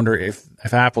now I wonder if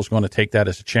Apple's going to take that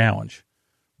as a challenge,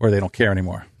 or they don't care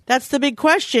anymore. That's the big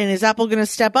question. Is Apple going to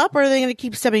step up, or are they going to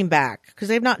keep stepping back? Because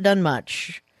they've not done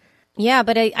much. Yeah,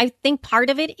 but I think part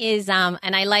of it is, and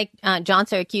I like John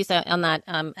Siracusa on that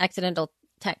Accidental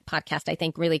Tech podcast, I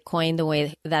think really coined the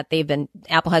way that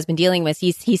Apple has been dealing with.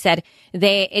 He said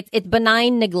it's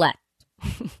benign neglect.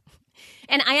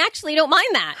 And I actually don't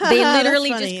mind that. They literally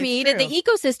just created the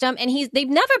ecosystem, and they've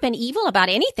never been evil about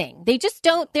anything. They just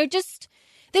don't.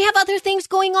 They have other things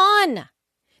going on.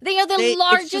 They are the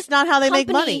largest. It's just not how they make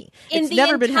money. It's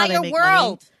never been how they make world.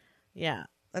 Money. Yeah,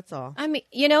 that's all. I mean,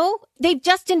 they've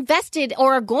just invested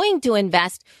or are going to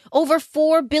invest over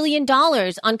 $4 billion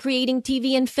on creating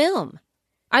TV and film.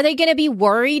 Are they going to be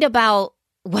worried about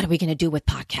what are we going to do with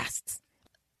podcasts?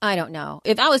 I don't know.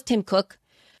 If I was Tim Cook,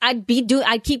 I'd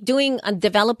keep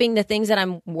developing the things that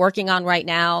I'm working on right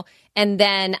now. And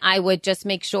then I would just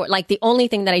make sure, like, the only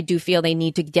thing that I do feel they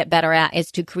need to get better at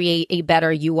is to create a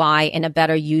better UI and a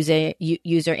better user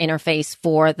interface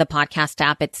for the podcast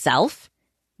app itself,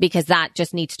 because that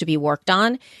just needs to be worked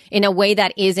on in a way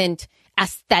that isn't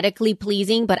aesthetically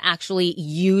pleasing, but actually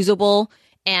usable,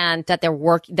 and that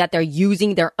they're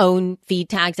using their own feed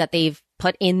tags that they've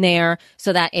put in there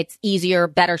so that it's easier,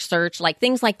 better search, like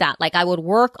things like that. Like, I would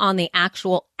work on the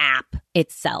actual app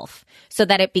itself so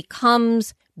that it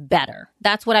becomes better.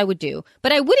 That's what I would do.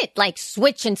 But I wouldn't like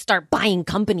switch and start buying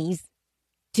companies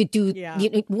to do,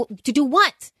 to do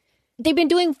what? They've been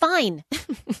doing fine.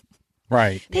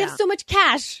 Right. They have so much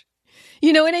cash.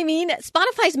 You know what I mean?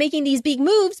 Spotify's making these big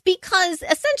moves because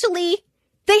essentially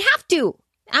they have to.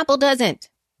 Apple doesn't.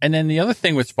 And then the other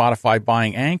thing with Spotify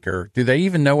buying Anchor, do they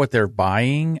even know what they're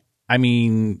buying? I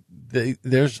mean,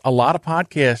 there's a lot of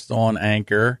podcasts on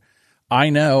Anchor.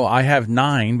 I know I have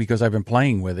 9 because I've been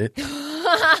playing with it.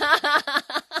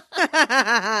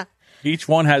 Each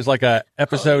one has like a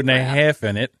episode and a half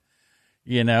in it,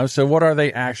 so what are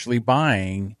they actually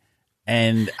buying?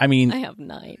 And I mean, I have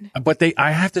 9, but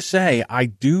I have to say, I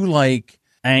do like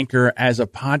Anchor as a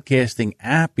podcasting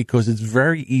app because it's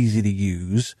very easy to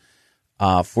use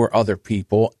for other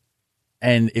people.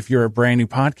 And if you're a brand new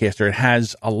podcaster, it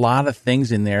has a lot of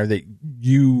things in there that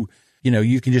you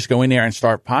can just go in there and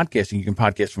start podcasting. You can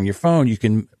podcast from your phone. You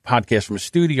can podcast from a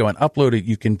studio and upload it.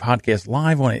 You can podcast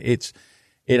live on it.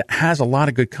 It has a lot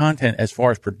of good content as far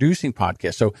as producing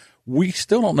podcasts. So we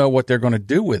still don't know what they're going to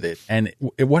do with it. And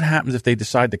what happens if they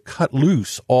decide to cut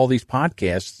loose all these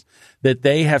podcasts that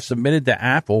they have submitted to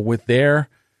Apple with their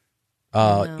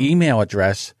email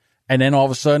address, and then all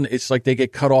of a sudden it's like they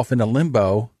get cut off into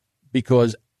limbo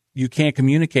because you can't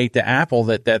communicate to Apple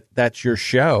that's your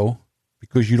show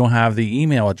because you don't have the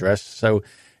email address. So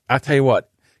I'll tell you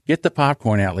what, get the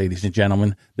popcorn out, ladies and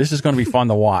gentlemen. This is going to be fun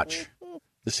to watch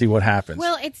to see what happens.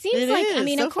 Well, it seems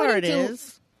so according to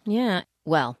yeah,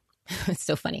 well, it's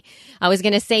so funny. I was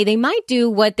going to say they might do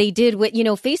what they did with,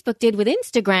 Facebook did with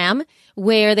Instagram,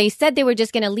 where they said they were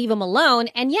just going to leave them alone.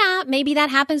 And yeah, maybe that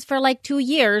happens for like 2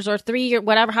 years or 3 years,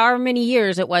 whatever, however many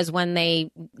years it was when they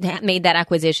made that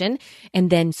acquisition. And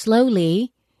then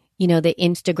slowly, the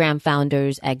Instagram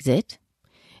founders exit.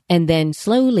 And then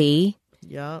slowly,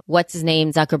 what's his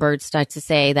name, Zuckerberg starts to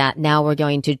say that now we're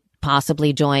going to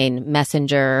possibly join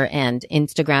Messenger and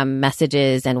Instagram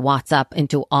messages and WhatsApp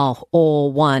into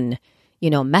all one,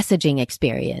 messaging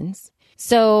experience.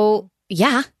 So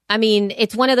yeah, I mean,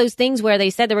 it's one of those things where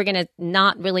they said they were going to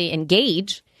not really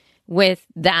engage with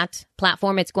that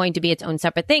platform. It's going to be its own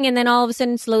separate thing. And then all of a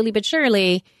sudden, slowly but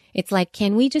surely, it's like,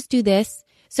 can we just do this?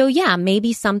 So yeah,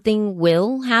 maybe something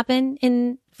will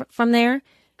happen from there.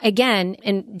 Again,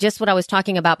 and just what I was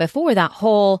talking about before, that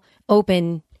whole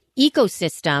open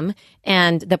ecosystem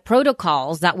and the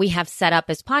protocols that we have set up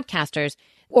as podcasters,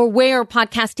 or where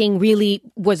podcasting really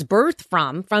was birthed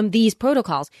from these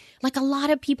protocols. Like, a lot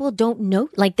of people don't know,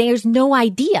 like, there's no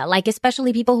idea, like,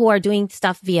 especially people who are doing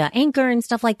stuff via Anchor and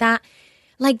stuff like that.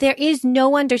 Like, there is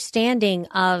no understanding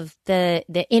of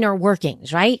the inner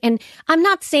workings, right? And I'm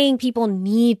not saying people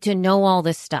need to know all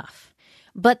this stuff.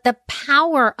 But the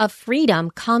power of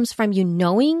freedom comes from you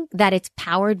knowing that it's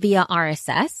powered via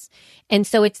RSS. And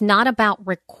so it's not about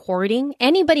recording.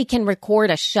 Anybody can record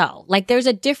a show. Like there's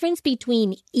a difference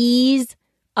between ease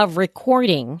of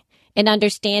recording and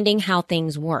understanding how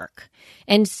things work.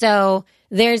 And so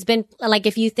there's been, like,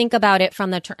 if you think about it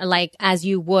from like, as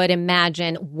you would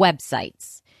imagine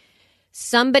websites,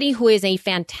 somebody who is a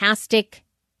fantastic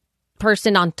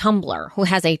person on Tumblr, who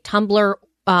has a Tumblr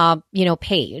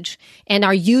page and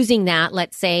are using that,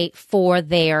 let's say, for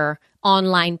their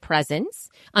online presence,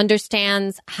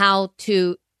 understands how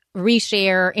to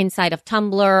reshare inside of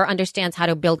Tumblr, understands how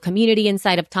to build community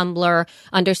inside of Tumblr,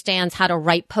 understands how to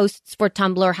write posts for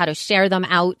Tumblr, how to share them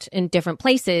out in different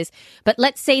places. But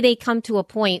let's say they come to a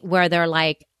point where they're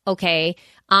like, okay,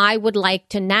 I would like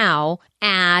to now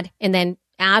add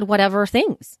whatever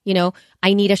things,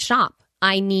 I need a shop.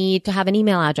 I need to have an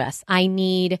email address. I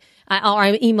need or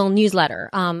an email newsletter.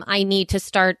 I need to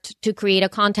start to create a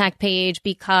contact page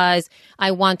because I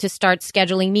want to start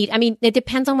scheduling meet. I mean, it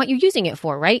depends on what you're using it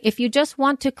for, right? If you just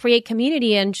want to create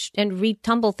community and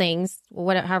retumble things,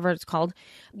 whatever it's called,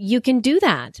 you can do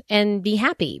that and be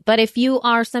happy. But if you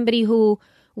are somebody who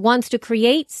wants to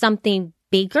create something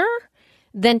bigger,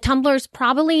 then Tumblr is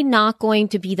probably not going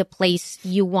to be the place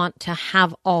you want to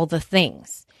have all the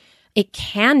things. It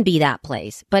can be that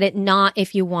place, but it not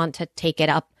if you want to take it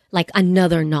up like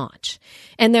another notch.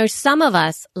 And there's some of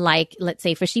us, like, let's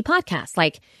say for She Podcast,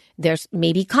 like there's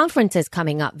maybe conferences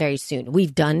coming up very soon.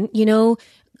 We've done,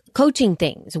 coaching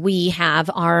things. We have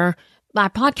our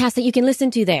podcast that you can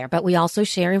listen to there, but we also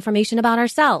share information about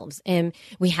ourselves. And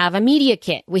we have a media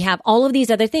kit. We have all of these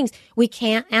other things. We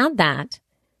can't add that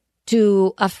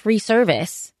to a free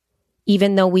service,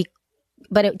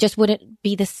 but it just wouldn't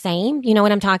be the same. You know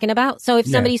what I'm talking about? So if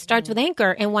somebody starts with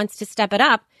Anchor and wants to step it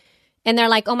up and they're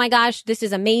like, oh my gosh, this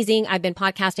is amazing. I've been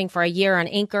podcasting for a year on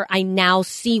Anchor. I now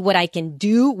see what I can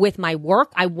do with my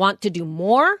work. I want to do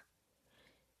more.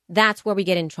 That's where we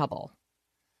get in trouble.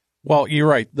 Well, you're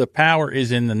right. The power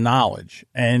is in the knowledge,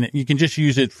 and you can just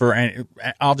use it for,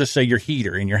 I'll just say, your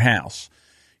heater in your house.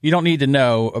 You don't need to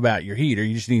know about your heater.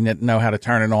 You just need to know how to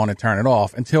turn it on and turn it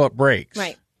off until it breaks.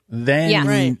 Right.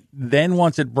 Then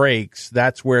once it breaks,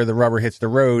 that's where the rubber hits the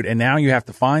road. And now you have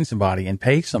to find somebody and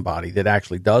pay somebody that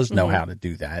actually does know how to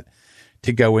do that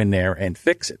to go in there and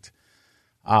fix it.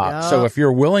 So if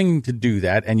you're willing to do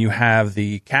that and you have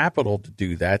the capital to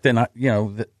do that, then,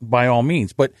 by all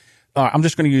means. But I'm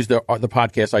just going to use the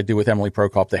podcast I do with Emily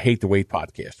Prokop, the Hate the Wait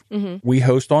podcast. Mm-hmm. We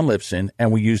host on Libsyn,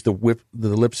 and we use the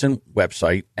Libsyn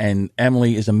website. And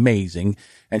Emily is amazing,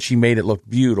 and she made it look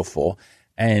beautiful.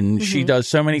 And she does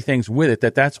so many things with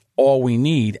it that's all we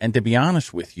need. And to be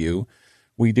honest with you,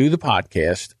 we do the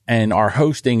podcast, and our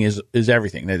hosting is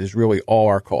everything. That is really all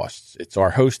our costs. It's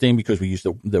our hosting because we use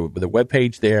the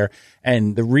webpage there.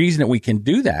 And the reason that we can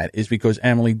do that is because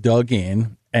Emily dug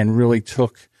in and really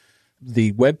took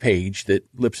the webpage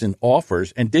that Libsyn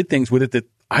offers and did things with it that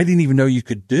I didn't even know you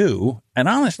could do. And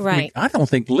honestly, I don't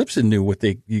think Libsyn knew what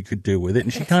you could do with it.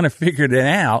 And she kind of figured it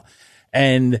out.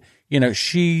 And,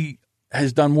 she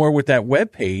has done more with that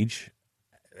webpage,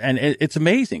 and it's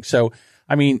amazing. So,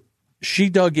 I mean, she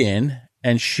dug in,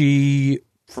 and she,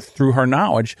 through her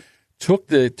knowledge, took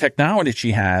the technology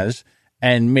she has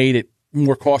and made it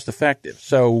more cost effective.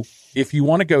 So if you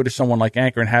want to go to someone like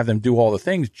Anchor and have them do all the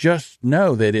things, just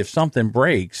know that if something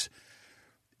breaks,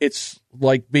 it's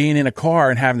like being in a car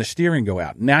and having the steering go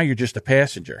out. Now you're just a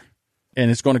passenger, and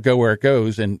it's going to go where it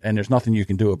goes, and there's nothing you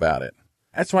can do about it.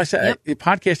 That's why I said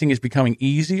podcasting is becoming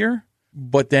easier.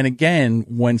 But then again,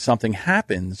 when something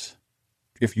happens,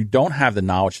 if you don't have the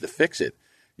knowledge to fix it,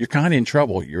 you're kind of in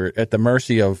trouble. You're at the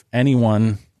mercy of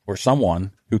anyone or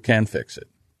someone who can fix it.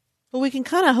 Well, we can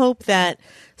kind of hope that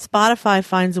Spotify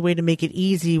finds a way to make it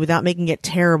easy without making it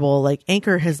terrible. Like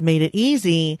Anchor has made it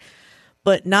easy,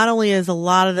 but not only is a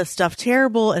lot of the stuff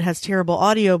terrible, it has terrible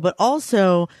audio, but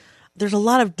also there's a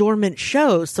lot of dormant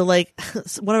shows. So like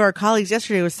one of our colleagues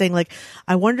yesterday was saying, like,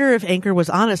 I wonder if Anchor was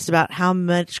honest about how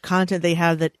much content they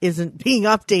have that isn't being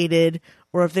updated,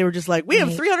 or if they were just like, we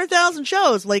have 300,000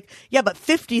 shows. Like, yeah, but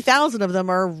 50,000 of them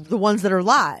are the ones that are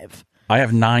live. I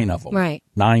have 9 of them. Right.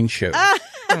 9 shows.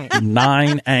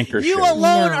 9 Anchor shows. You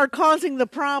alone are causing the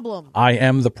problem. I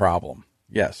am the problem.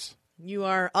 Yes. You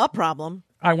are a problem.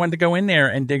 I wanted to go in there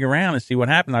and dig around and see what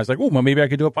happened. I was like, oh, well, maybe I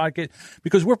could do a podcast.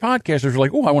 Because we're podcasters. We're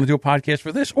like, oh, I want to do a podcast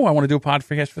for this. Oh, I want to do a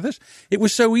podcast for this. It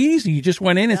was so easy. You just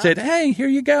went in and said, hey, here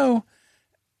you go.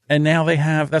 And now they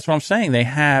have, that's what I'm saying. They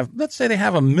have, let's say they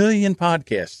have 1 million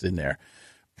podcasts in there.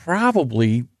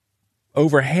 Probably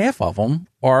over half of them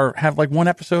have like 1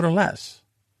 episode or less.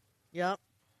 Yep.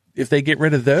 If they get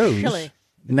rid of those, really?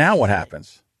 Now what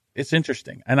happens? It's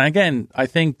interesting. And again, I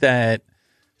think that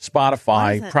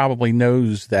Spotify probably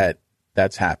knows that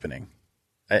that's happening,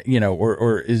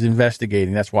 or is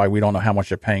investigating. That's why we don't know how much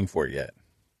they're paying for it yet.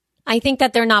 I think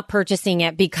that they're not purchasing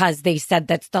it because they said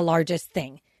that's the largest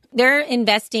thing. They're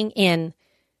investing in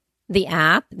the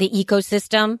app, the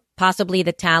ecosystem, possibly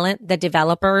the talent, the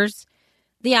developers.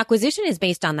 The acquisition is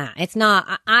based on that. It's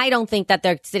not, I don't think that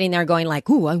they're sitting there going like,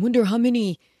 ooh, I wonder how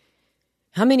many,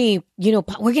 we're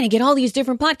going to get all these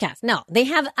different podcasts. No, they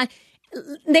have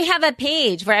a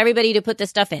page for everybody to put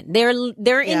this stuff in.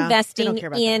 They're investing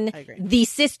in the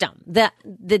system,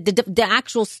 the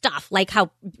actual stuff, like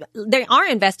how they are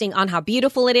investing on how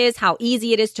beautiful it is, how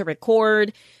easy it is to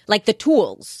record, like the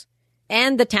tools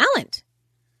and the talent.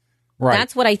 Right.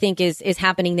 That's what I think is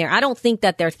happening there. I don't think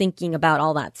that they're thinking about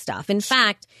all that stuff. In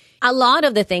fact, a lot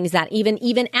of the things that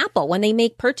even Apple, when they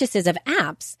make purchases of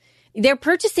apps, they're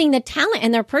purchasing the talent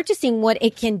and they're purchasing what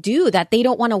it can do that they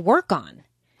don't want to work on.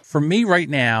 For me right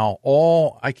now,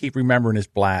 all I keep remembering is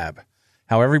Blab.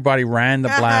 How everybody ran the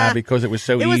Blab because it was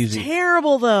so easy. It was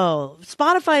terrible, though.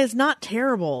 Spotify is not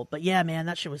terrible. But yeah, man,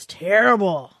 that shit was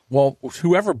terrible. Well,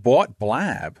 whoever bought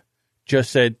Blab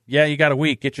just said, yeah, you got a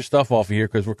week. Get your stuff off of here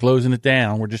because we're closing it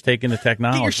down. We're just taking the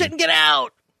technology. Get your shit and get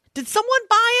out. Did someone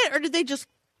buy it or did they just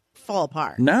fall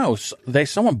apart? No,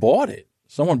 someone bought it.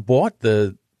 Someone bought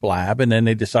the Blab and then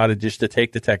they decided just to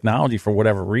take the technology for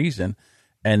whatever reason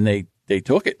and they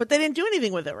took it. But they didn't do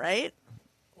anything with it, right?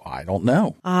 I don't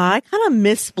know. I kind of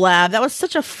miss Blab. That was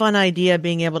such a fun idea,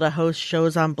 being able to host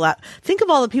shows on Blab. Think of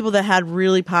all the people that had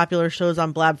really popular shows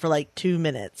on Blab for like 2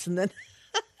 minutes and then...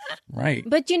 Right.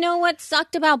 But you know what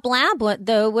sucked about Blab,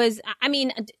 was, I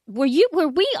mean,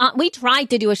 we tried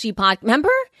to do a She Pod,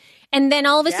 remember? And then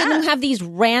all of a sudden you have these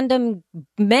random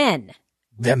men.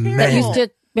 The men. That used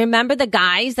to, remember the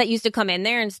guys that used to come in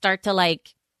there and start to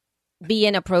like be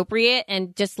inappropriate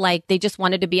and just like, they just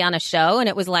wanted to be on a show. And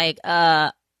it was like,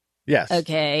 yes.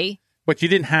 Okay. But you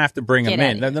didn't have to bring them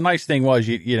in. The nice thing was,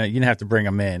 you didn't have to bring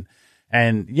them in.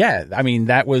 And yeah, I mean,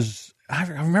 that was, I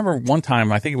remember one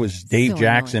time, I think it was Dave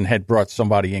Jackson had brought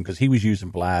somebody in because he was using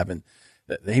Blab and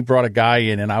he brought a guy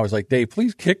in and I was like, Dave,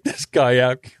 please kick this guy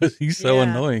out because he's so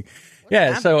annoying.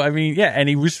 So, I mean, and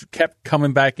he kept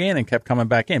coming back in.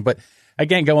 But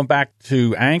again, going back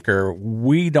to Anchor,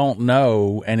 we don't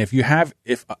know. And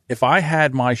if I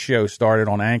had my show started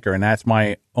on Anchor and that's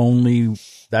my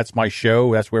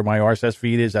show, that's where my RSS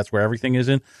feed is, that's where everything is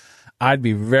in, I'd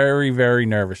be very, very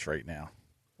nervous right now.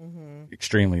 Mm-hmm.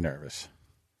 Extremely nervous.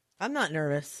 I'm not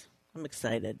nervous. I'm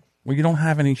excited. Well, you don't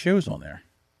have any shows on there.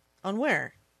 On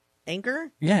where?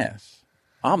 Anchor? Yes.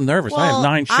 I'm nervous. Well, I have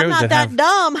 9 shows I'm not that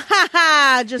dumb. Ha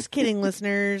ha. Just kidding,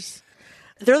 listeners.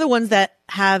 They're the ones that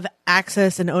have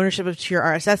access and ownership to your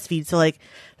RSS feed. So, like,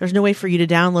 there's no way for you to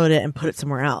download it and put it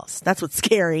somewhere else. That's what's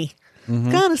scary.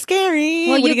 Mm-hmm. Kind of scary.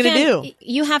 Well, what are you going to do?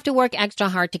 You have to work extra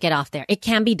hard to get off there. It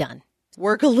can be done.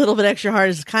 Work a little bit extra hard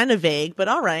is kind of vague, but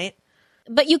all right.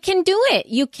 But you can do it.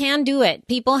 You can do it.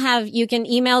 You can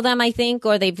email them, I think,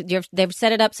 or they've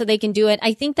set it up so they can do it.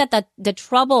 I think that the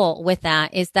trouble with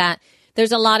that is that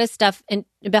there's a lot of stuff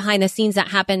behind the scenes that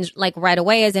happens like right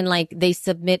away, as in like they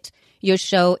submit your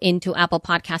show into Apple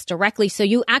Podcasts directly. So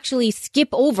you actually skip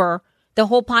over the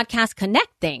whole Podcast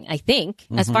Connect thing, I think,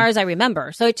 as far as I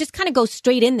remember. So it just kind of goes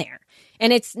straight in there.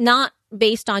 And it's not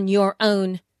based on your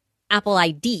own Apple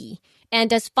ID.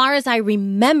 And as far as I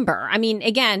remember, I mean,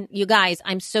 again, you guys,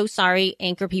 I'm so sorry,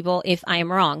 Anchor people, if I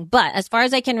am wrong. But as far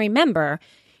as I can remember,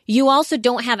 you also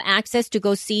don't have access to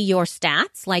go see your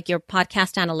stats, like your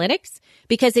podcast analytics,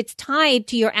 because it's tied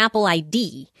to your Apple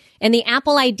ID. And the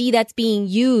Apple ID that's being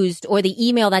used, or the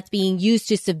email that's being used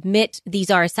to submit these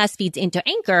RSS feeds into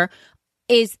Anchor,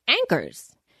 is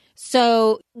Anchor's.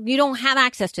 So you don't have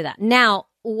access to that. Now,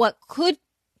 what could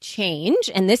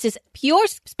change, and this is pure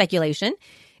speculation,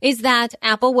 is that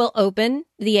Apple will open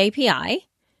the API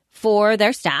for their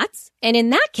stats. And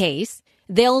in that case,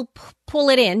 they'll pull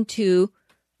it into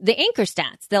the Anchor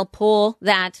stats. They'll pull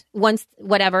that once,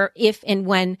 whatever, if and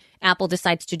when Apple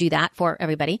decides to do that for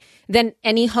everybody, then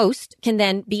any host can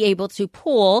then be able to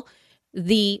pull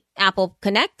the Apple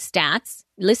Connect stats,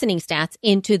 listening stats,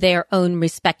 into their own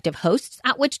respective hosts,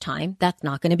 at which time that's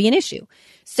not going to be an issue.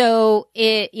 So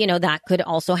that could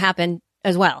also happen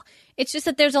as well. It's just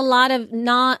that there's a lot of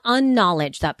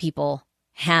unknowledge that people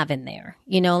have in there,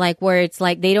 like where it's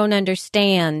like they don't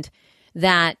understand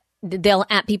that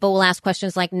people will ask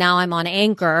questions like, now I'm on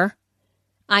Anchor.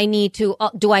 I need to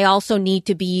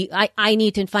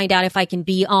find out if I can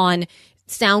be on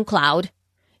SoundCloud.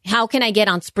 How can I get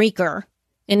on Spreaker?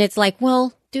 And it's like,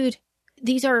 well, dude,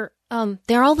 these are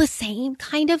they're all the same,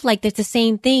 kind of like it's the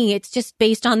same thing. It's just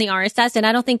based on the RSS. And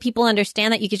I don't think people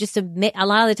understand that you could just submit. A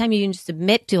lot of the time you can just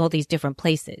submit to all these different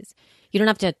places. You don't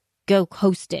have to go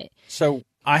host it. So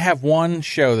I have one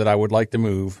show that I would like to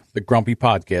move, The Grumpy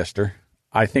Podcaster.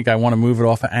 I think I want to move it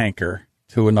off of Anchor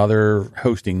to another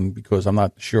hosting because I'm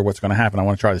not sure what's going to happen. I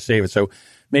want to try to save it. So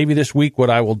maybe this week what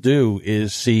I will do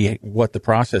is see what the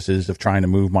process is of trying to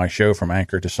move my show from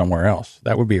Anchor to somewhere else.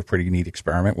 That would be a pretty neat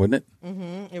experiment, wouldn't it?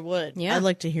 Mm-hmm, it would. Yeah. I'd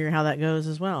like to hear how that goes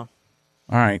as well.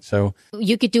 All right. So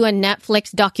you could do a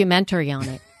Netflix documentary on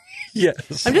it.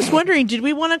 Yes. I'm just wondering, did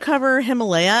we want to cover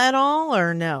Himalaya at all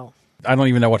or no? I don't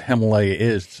even know what Himalaya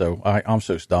is, so I'm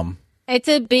so dumb. It's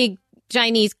a big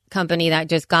Chinese company that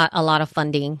just got a lot of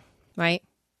funding, right?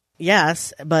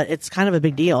 Yes, but it's kind of a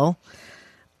big deal.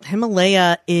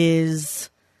 Himalaya is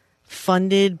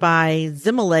funded by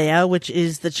Ximalaya, which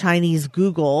is the Chinese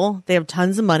Google. They have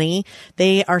tons of money.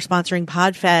 They are sponsoring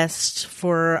PodFest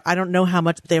for, I don't know how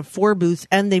much, but they have 4 booths,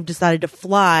 and they've decided to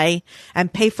fly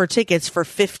and pay for tickets for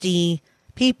 50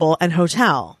 people and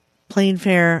hotel. Plane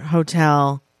fare,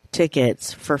 hotel,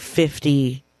 tickets for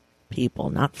 50 people,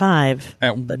 not 5.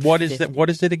 What is that? What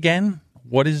is it again?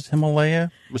 What is Himalaya?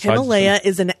 Himalaya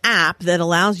is an app that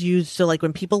allows you, so like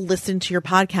when people listen to your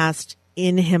podcast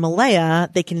in Himalaya,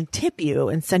 they can tip you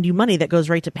and send you money that goes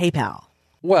right to PayPal.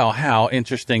 Well, how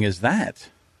interesting is that?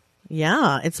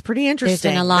 Yeah, it's pretty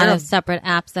interesting. There's been a lot of separate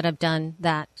apps that have done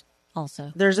that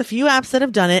also. There's a few apps that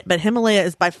have done it, but Himalaya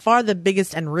is by far the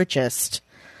biggest and richest.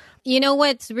 You know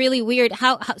what's really weird?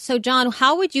 So, John,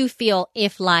 how would you feel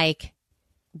if, like,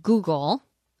 Google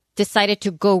decided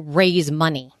to go raise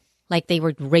money? Like they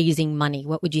were raising money.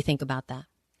 What would you think about that?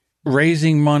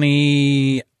 Raising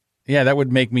money. Yeah, that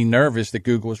would make me nervous that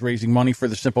Google is raising money for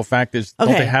the simple fact is, don't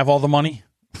they have all the money?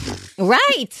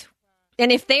 Right. And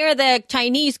if they're the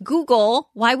Chinese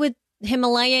Google, why would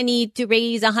Himalaya need to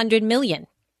raise $100 million?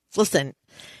 Listen,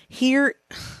 here,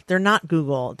 they're not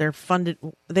Google. They're funded.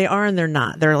 They are and they're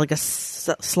not. They're like a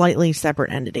slightly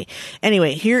separate entity.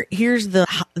 Anyway, here's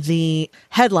the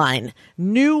headline.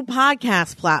 New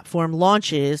podcast platform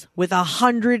launches with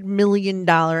 $100 million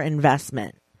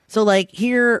investment. So like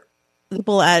here,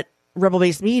 people at Rebel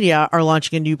Base Media are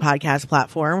launching a new podcast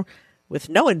platform with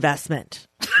no investment.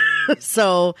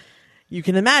 So you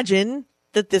can imagine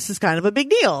that this is kind of a big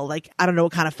deal. Like, I don't know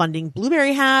what kind of funding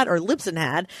Blueberry had or Libsyn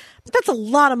had, but that's a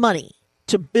lot of money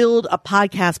to build a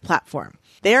podcast platform.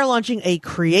 They are launching a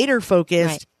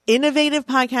creator-focused, innovative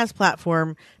podcast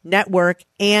platform, network,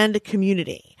 and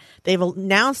community. They've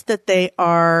announced that they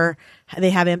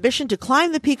have ambition to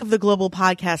climb the peak of the global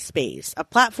podcast space, a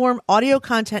platform, audio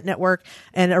content network,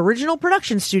 and original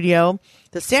production studio.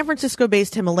 The San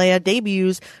Francisco-based Himalaya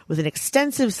debuts with an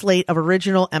extensive slate of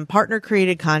original and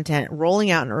partner-created content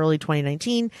rolling out in early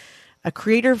 2019, a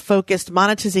creator-focused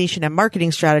monetization and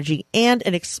marketing strategy, and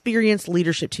an experienced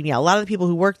leadership team. Yeah, a lot of the people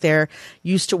who work there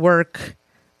used to work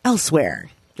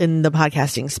elsewhere in the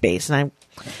podcasting space. And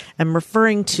I'm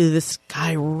referring to this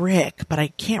guy, Rick, but I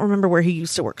can't remember where he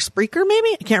used to work. Spreaker,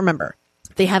 maybe? I can't remember.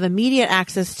 They have immediate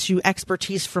access to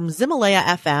expertise from Ximalaya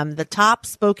FM, the top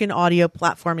spoken audio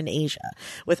platform in Asia,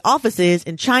 with offices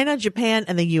in China, Japan,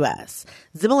 and the U.S.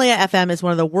 Ximalaya FM is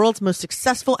one of the world's most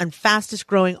successful and fastest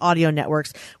growing audio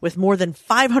networks with more than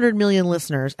 500 million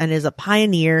listeners and is a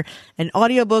pioneer in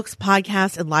audiobooks,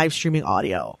 podcasts, and live streaming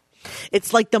audio.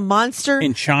 It's like the monster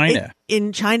in China.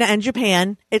 In China and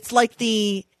Japan. It's like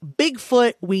the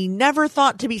Bigfoot we never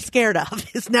thought to be scared of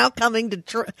is now coming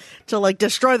to like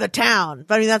destroy the town.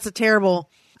 But I mean, that's a terrible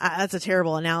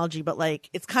analogy, but like,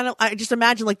 it's kind of, I just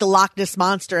imagine like the Loch Ness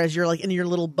monster as you're like in your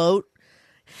little boat.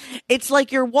 It's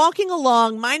like you're walking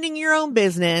along, minding your own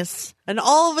business, and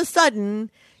all of a sudden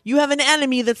you have an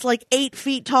enemy that's like 8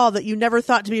 feet tall that you never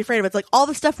thought to be afraid of. It's like all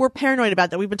the stuff we're paranoid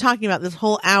about that we've been talking about this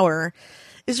whole hour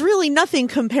is really nothing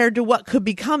compared to what could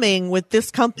be coming with this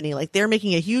company. Like, they're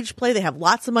making a huge play. They have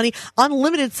lots of money,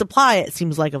 unlimited supply, it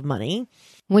seems like, of money.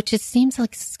 Which it seems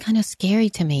like it's kind of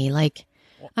scary to me. Like,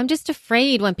 I'm just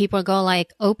afraid when people go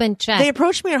like, open check. They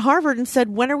approached me at Harvard and said,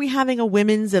 when are we having a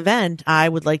women's event? I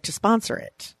would like to sponsor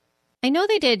it. I know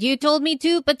they did. You told me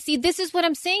to, but see, this is what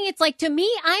I'm saying. It's like, to me,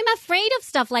 I'm afraid of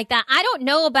stuff like that. I don't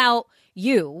know about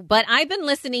you, but I've been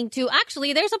listening to,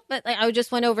 actually, I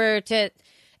just went over to,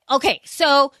 okay,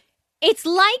 so it's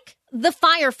like the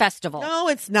Fire Festival. No,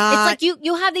 it's not. It's like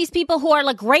you have these people who are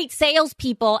like great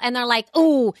salespeople, and they're like,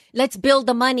 "Oh, let's build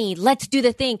the money. Let's do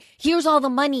the thing. Here's all the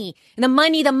money, and the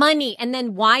money." And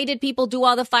then why did people do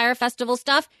all the Fire Festival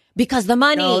stuff? Because the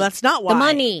money. No, that's not why. The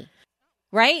money,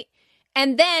 right?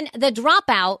 And then the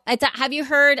dropout. Have you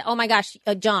heard? Oh my gosh,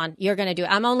 John, you're gonna do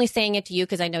it. I'm only saying it to you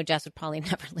because I know Jess would probably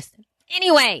never listen.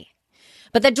 Anyway.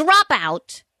 But The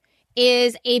Dropout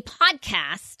is a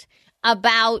podcast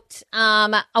about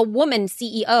a woman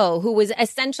CEO who was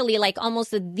essentially like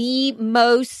almost the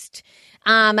most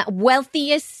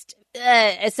wealthiest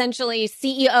essentially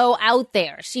CEO out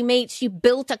there. She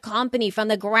built a company from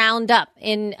the ground up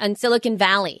in Silicon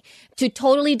Valley to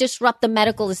totally disrupt the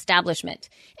medical establishment.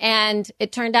 And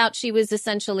it turned out she was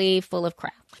essentially full of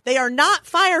crap. They are not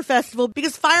Fyre Festival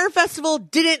because Fyre Festival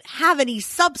didn't have any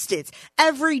substance.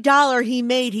 Every dollar he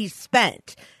made, he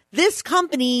spent. This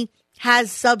company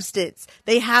has substance.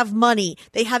 They have money.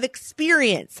 They have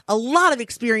experience, a lot of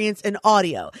experience in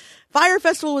audio. Fyre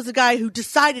Festival was a guy who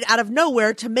decided out of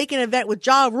nowhere to make an event with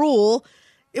Ja Rule.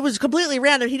 It was completely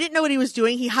random. He didn't know what he was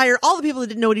doing. He hired all the people that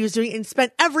didn't know what he was doing and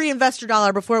spent every investor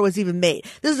dollar before it was even made.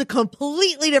 This is a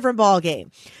completely different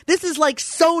ballgame. This is like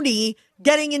Sony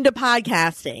getting into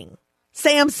podcasting.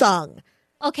 Samsung.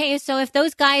 Okay, so if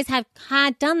those guys had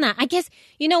done that, I guess,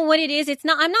 you know what it is?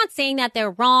 I'm not saying that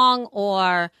they're wrong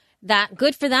or that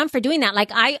good for them for doing that.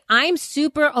 Like I'm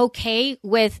super okay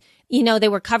with, you know, they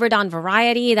were covered on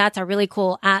Variety. That's a really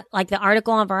cool like the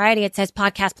article on Variety. It says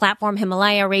podcast platform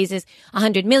Himalaya raises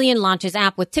 100 million, launches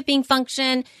app with tipping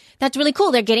function. That's really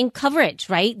cool. They're getting coverage,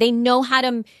 right? They know how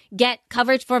to get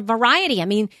coverage for Variety. I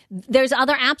mean, there's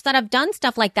other apps that have done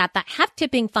stuff like that have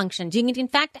tipping functions. You can, in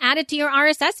fact, add it to your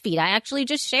RSS feed. I actually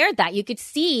just shared that. You could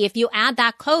see if you add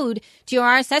that code to your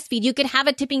RSS feed, you could have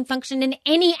a tipping function in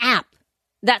any app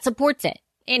that supports it.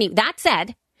 That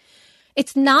said,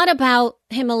 it's not about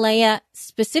Himalaya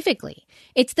specifically.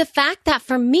 It's the fact that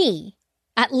for me,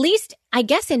 at least I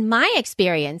guess in my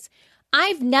experience,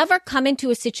 I've never come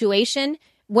into a situation,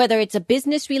 whether it's a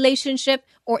business relationship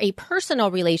or a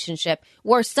personal relationship,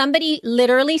 where somebody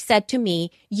literally said to me,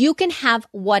 you can have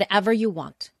whatever you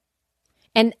want.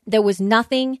 And there was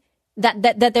nothing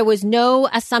that there was no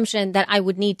assumption that I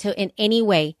would need to in any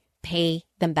way pay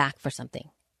them back for something.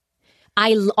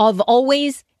 I've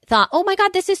always thought, oh my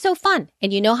God, this is so fun.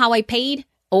 And you know how I paid?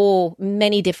 Oh,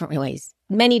 many different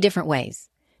ways,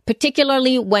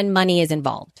 particularly when money is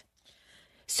involved.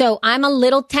 So I'm a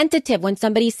little tentative when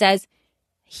somebody says,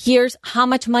 here's how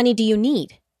much money do you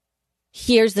need?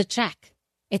 Here's the check.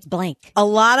 It's blank. A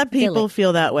lot of people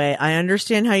feel that way. I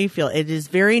understand how you feel. It is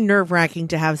very nerve-wracking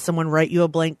to have someone write you a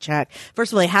blank check.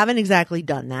 First of all, they haven't exactly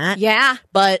done that. Yeah.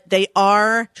 But they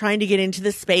are trying to get into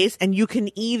the space, and you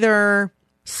can either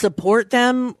support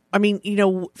them. I mean, you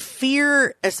know,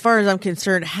 Fear, as far as I'm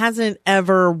concerned, hasn't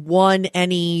ever won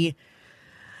any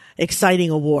exciting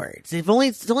awards. It's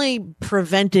only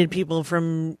prevented people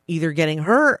from either getting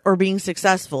hurt or being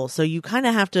successful. So you kind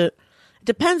of have to, it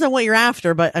depends on what you're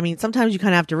after, but I mean, sometimes you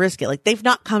kind of have to risk it. Like, they've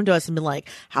not come to us and been like,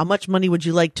 how much money would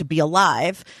you like to be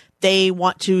alive? They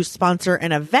want to sponsor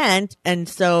an event. And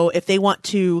so if they want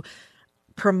to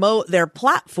promote their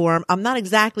platform, I'm not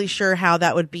exactly sure how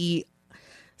that would be,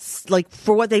 like,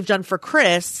 for what they've done for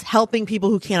Chris, helping people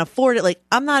who can't afford it. Like,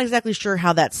 I'm not exactly sure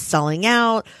how that's selling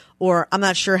out, or I'm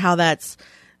not sure how that's,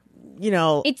 you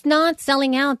know. It's not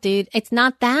selling out, dude. It's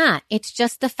not that. It's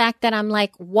just the fact that I'm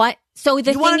like, what? So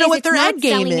the you want to know what their end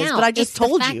game is, but I just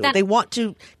told you they want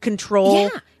to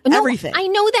control everything. I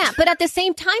know that, but at the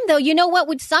same time, though, you know what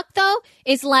would suck though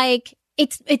is like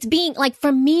it's being like,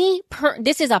 for me,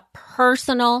 this is a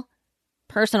personal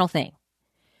thing.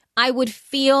 I would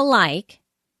feel like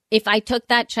if I took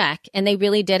that check and they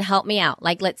really did help me out,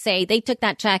 like let's say they took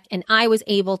that check and I was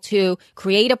able to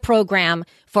create a program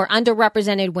for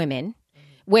underrepresented women,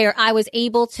 where I was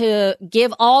able to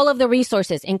give all of the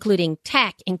resources, including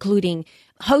tech, including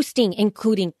hosting,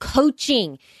 including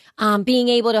coaching, being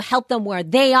able to help them where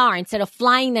they are instead of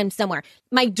flying them somewhere.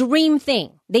 My dream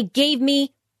thing. They gave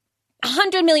me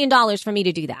 $100 million for me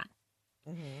to do that.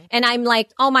 Mm-hmm. And I'm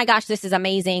like, oh my gosh, this is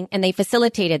amazing. And they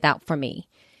facilitated that for me.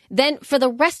 Then for the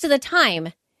rest of the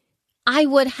time, I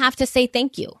would have to say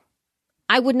thank you.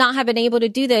 I would not have been able to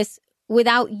do this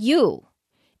without you.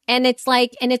 And it's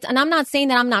like, and I'm not saying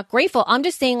that I'm not grateful. I'm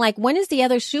just saying, like, when is the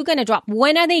other shoe going to drop?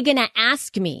 When are they going to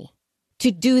ask me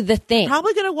to do the thing?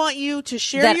 Probably going to want you to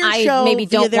share that your I show maybe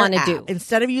don't want to app. do.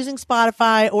 Instead of using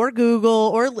Spotify or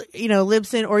Google or, you know,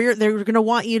 Libsyn, or they're going to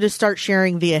want you to start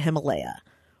sharing via Himalaya.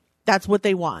 That's what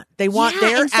they want. They want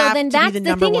their and so app then to that's be the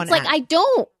number thing. one It's like, app. I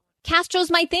don't. Castro's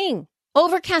my thing.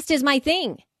 Overcast is my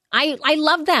thing. I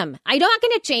love them. I'm not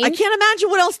going to change. I can't imagine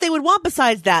what else they would want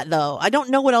besides that, though. I don't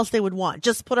know what else they would want.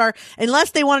 Just put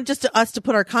unless they wanted us to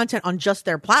put our content on just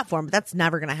their platform, but that's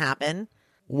never going to happen.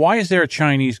 Why is there a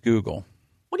Chinese Google?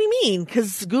 What do you mean?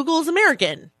 Because Google is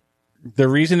American. The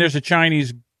reason there's a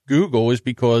Chinese Google is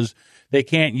because They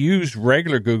can't use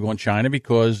regular Google in China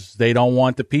because they don't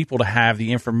want the people to have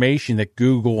the information that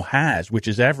Google has, which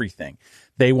is everything.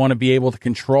 They want to be able to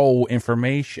control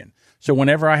information. So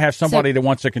whenever I have somebody that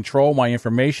wants to control my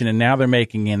information, and now they're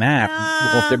making an app,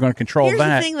 well, if they're going to control here's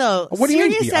that. The thing, though. What do you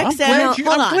mean? I'm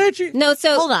glad you. No,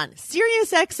 so hold on.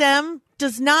 SiriusXM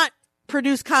does not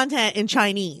produce content in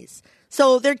Chinese,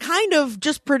 so they're kind of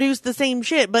just produce the same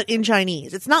shit, but in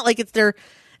Chinese. It's not like it's their.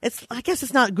 I guess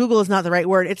it's not, Google is not the right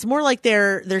word. It's more like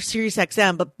their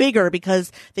SiriusXM, but bigger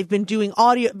because they've been doing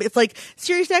audio. It's like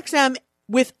SiriusXM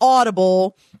with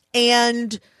Audible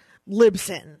and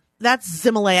Libsyn. That's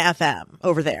Ximalaya FM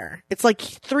over there. It's like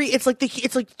three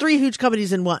huge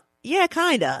companies in one. Yeah,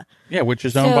 kinda. Yeah, which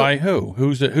is owned by who?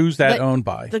 Who's that owned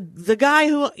by? The guy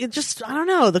who I don't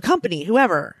know, the company,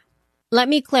 whoever. Let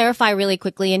me clarify really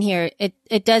quickly in here.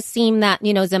 It does seem that,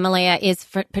 Ximalaya is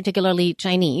particularly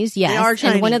Chinese. Yes. They are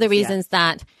Chinese. And one of the reasons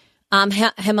that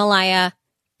Himalaya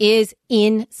is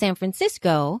in San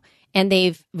Francisco and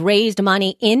they've raised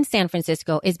money in San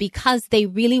Francisco is because they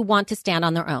really want to stand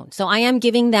on their own. So I am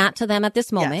giving that to them at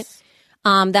this moment,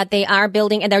 that they are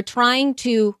building and they're trying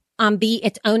to be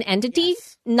its own entity,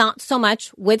 not so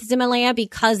much with Ximalaya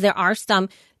because there are some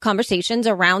conversations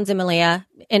around Ximalaya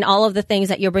and all of the things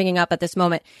that you're bringing up at this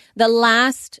moment. The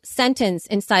last sentence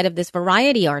inside of this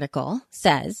Variety article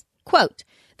says, quote,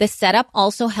 "The setup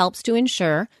also helps to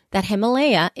ensure that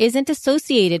Himalaya isn't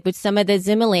associated with some of the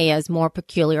Ximalaya's more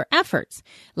peculiar efforts.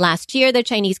 Last year, the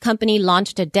Chinese company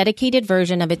launched a dedicated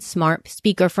version of its smart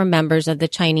speaker for members of the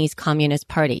Chinese Communist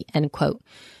Party," end quote.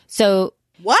 So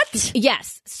what?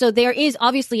 Yes. So there is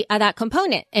obviously that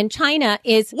component. And China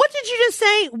is... What did you just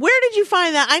say? Where did you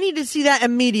find that? I need to see that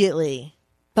immediately.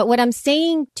 But what I'm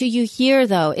saying to you here,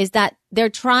 though, is that they're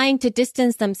trying to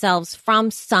distance themselves from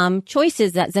some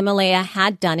choices that Ximalaya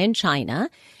had done in China.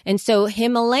 And so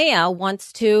Himalaya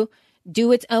wants to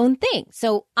do its own thing.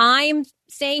 So I'm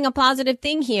saying a positive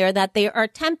thing here that they are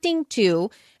attempting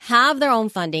to have their own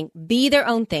funding, be their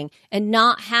own thing, and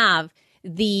not have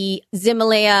the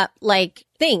Ximalaya-like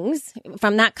things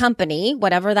from that company,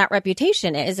 whatever that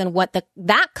reputation is, and what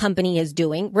that company is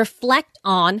doing, reflect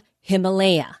on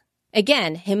Himalaya.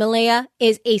 Again, Himalaya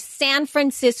is a San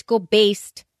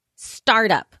Francisco-based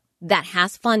startup that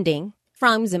has funding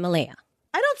from Ximalaya.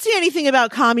 I don't see anything about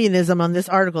communism on this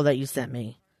article that you sent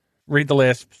me. Read the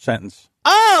last sentence.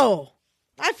 Oh,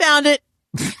 I found it.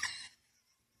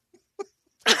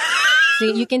 So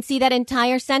you can see that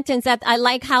entire sentence. I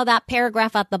like how that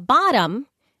paragraph at the bottom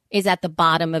is at the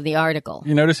bottom of the article.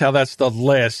 You notice how that's the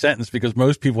last sentence because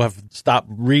most people have stopped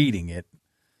reading it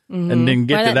and didn't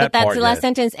get to that part. That's the last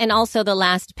sentence, and also the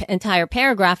last entire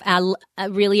paragraph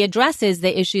really addresses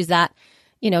the issues that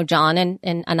John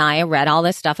and I read all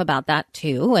this stuff about that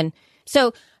too. And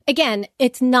so again,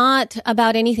 it's not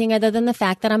about anything other than the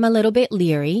fact that I'm a little bit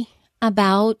leery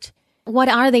about what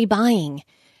are they buying.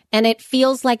 And it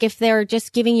feels like if they're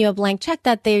just giving you a blank check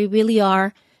that they really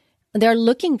are, they're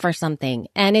looking for something.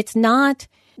 And it's not,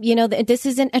 this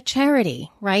isn't a charity,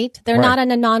 right? They're not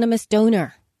an anonymous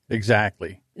donor.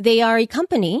 Exactly. They are a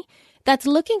company that's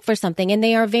looking for something, and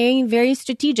they are very, very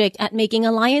strategic at making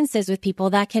alliances with people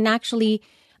that can actually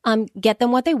get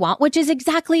them what they want, which is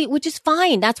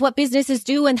fine. That's what businesses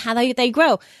do and how they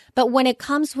grow. But when it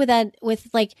comes with it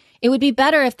would be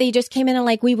better if they just came in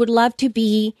and we would love to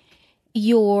be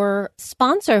your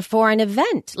sponsor for an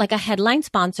event, like a headline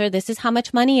sponsor. This is how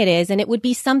much money it is. And it would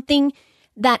be something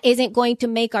that isn't going to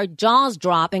make our jaws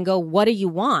drop and go, what do you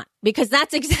want? Because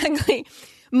that's exactly,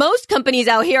 most companies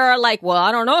out here are like, well,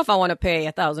 I don't know if I want to pay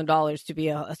 $1,000 to be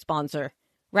a sponsor,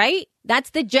 right? That's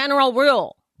the general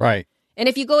rule. Right. And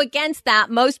if you go against that,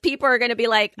 most people are going to be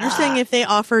like, You're saying if they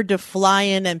offered to fly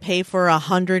in and pay for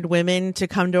 100 women to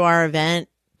come to our event,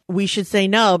 we should say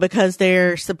no because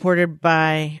they're supported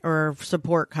by or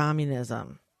support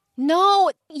communism.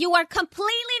 No, you are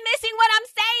completely missing what I'm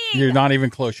saying. You're not even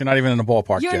close. You're not even in the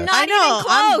ballpark You're yet. not even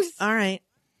close. All right.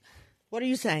 What are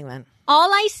you saying then?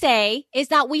 All I say is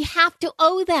that we have to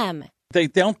owe them. They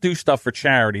don't do stuff for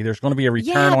charity. There's going to be a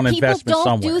return on investment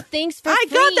somewhere. People don't do things for free.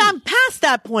 I got them past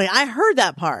that point. I heard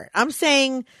that part. I'm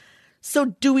saying, so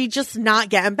do we just not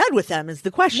get in bed with them is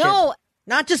the question. No.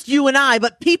 Not just you and I,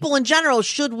 but people in general.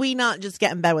 Should we not just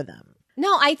get in bed with them?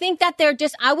 No, I think that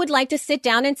I would like to sit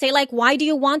down and say, why do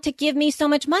you want to give me so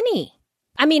much money?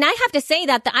 I mean, I have to say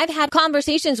that I've had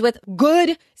conversations with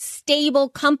good, stable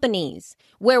companies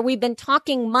where we've been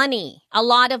talking money, a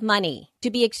lot of money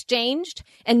to be exchanged.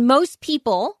 And most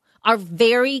people are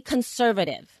very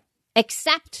conservative,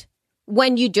 except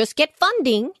when you just get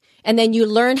funding and then you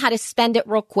learn how to spend it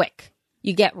real quick.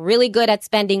 You get really good at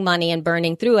spending money and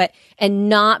burning through it and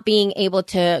not being able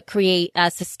to create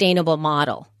a sustainable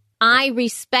model. I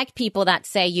respect people that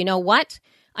say, you know what?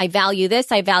 I value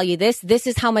this. I value this. This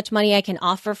is how much money I can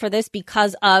offer for this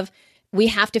because of we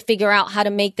have to figure out how to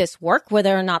make this work,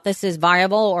 whether or not this is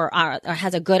viable or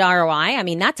has a good ROI. I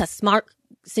mean, that's a smart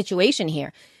situation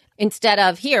here. Instead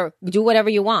of here, do whatever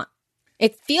you want.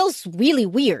 It feels really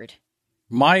weird.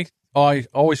 I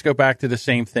always go back to the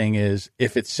same thing is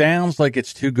if it sounds like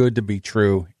it's too good to be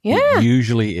true, it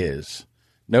usually is.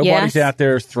 Nobody's out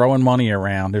there throwing money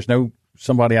around. There's no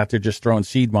somebody out there just throwing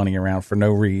seed money around for no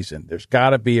reason. There's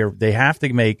got to be they have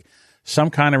to make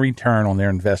some kind of return on their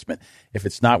investment. If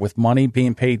it's not with money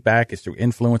being paid back, it's through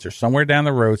influence or somewhere down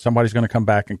the road, somebody's going to come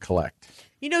back and collect.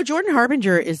 You know, Jordan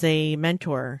Harbinger is a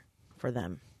mentor for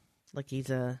them. Like he's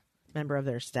a member of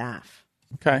their staff.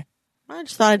 Okay. I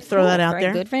just thought I'd throw that out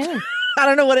there. Good for him. I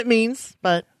don't know what it means,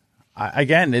 but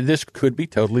again, this could be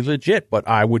totally legit, but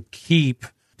I would keep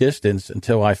distance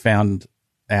until I found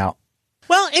out.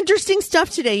 Well, interesting stuff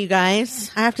today, you guys.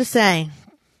 I have to say,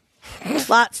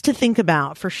 lots to think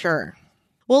about for sure.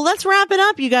 Well, let's wrap it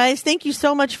up, you guys. Thank you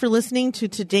so much for listening to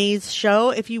today's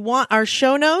show. If you want our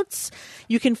show notes,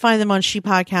 you can find them on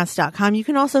shepodcast.com. You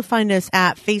can also find us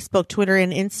at Facebook, Twitter,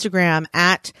 and Instagram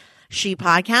at She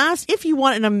Podcast. If you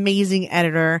want an amazing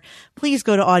editor, please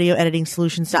go to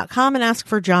audioeditingsolutions.com and ask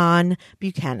for John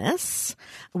Buchanan.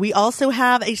 We also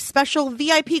have a special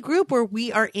VIP group where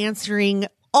we are answering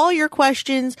all your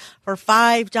questions for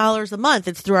 $5 a month.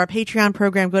 It's through our Patreon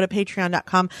program. Go to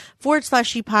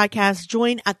patreon.com/She Podcast.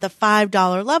 Join at the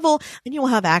 $5 level and you will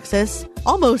have access,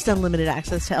 almost unlimited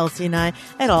access to Elsie and I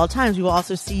at all times. We will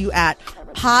also see you at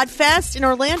PodFest in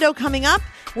Orlando coming up.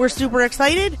 We're super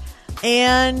excited.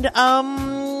 And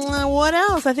what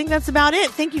else? I think that's about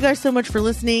it. Thank you guys so much for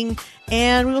listening,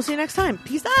 and we will see you next time.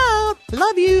 Peace out.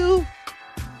 Love you.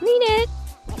 Mean it.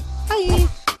 Bye.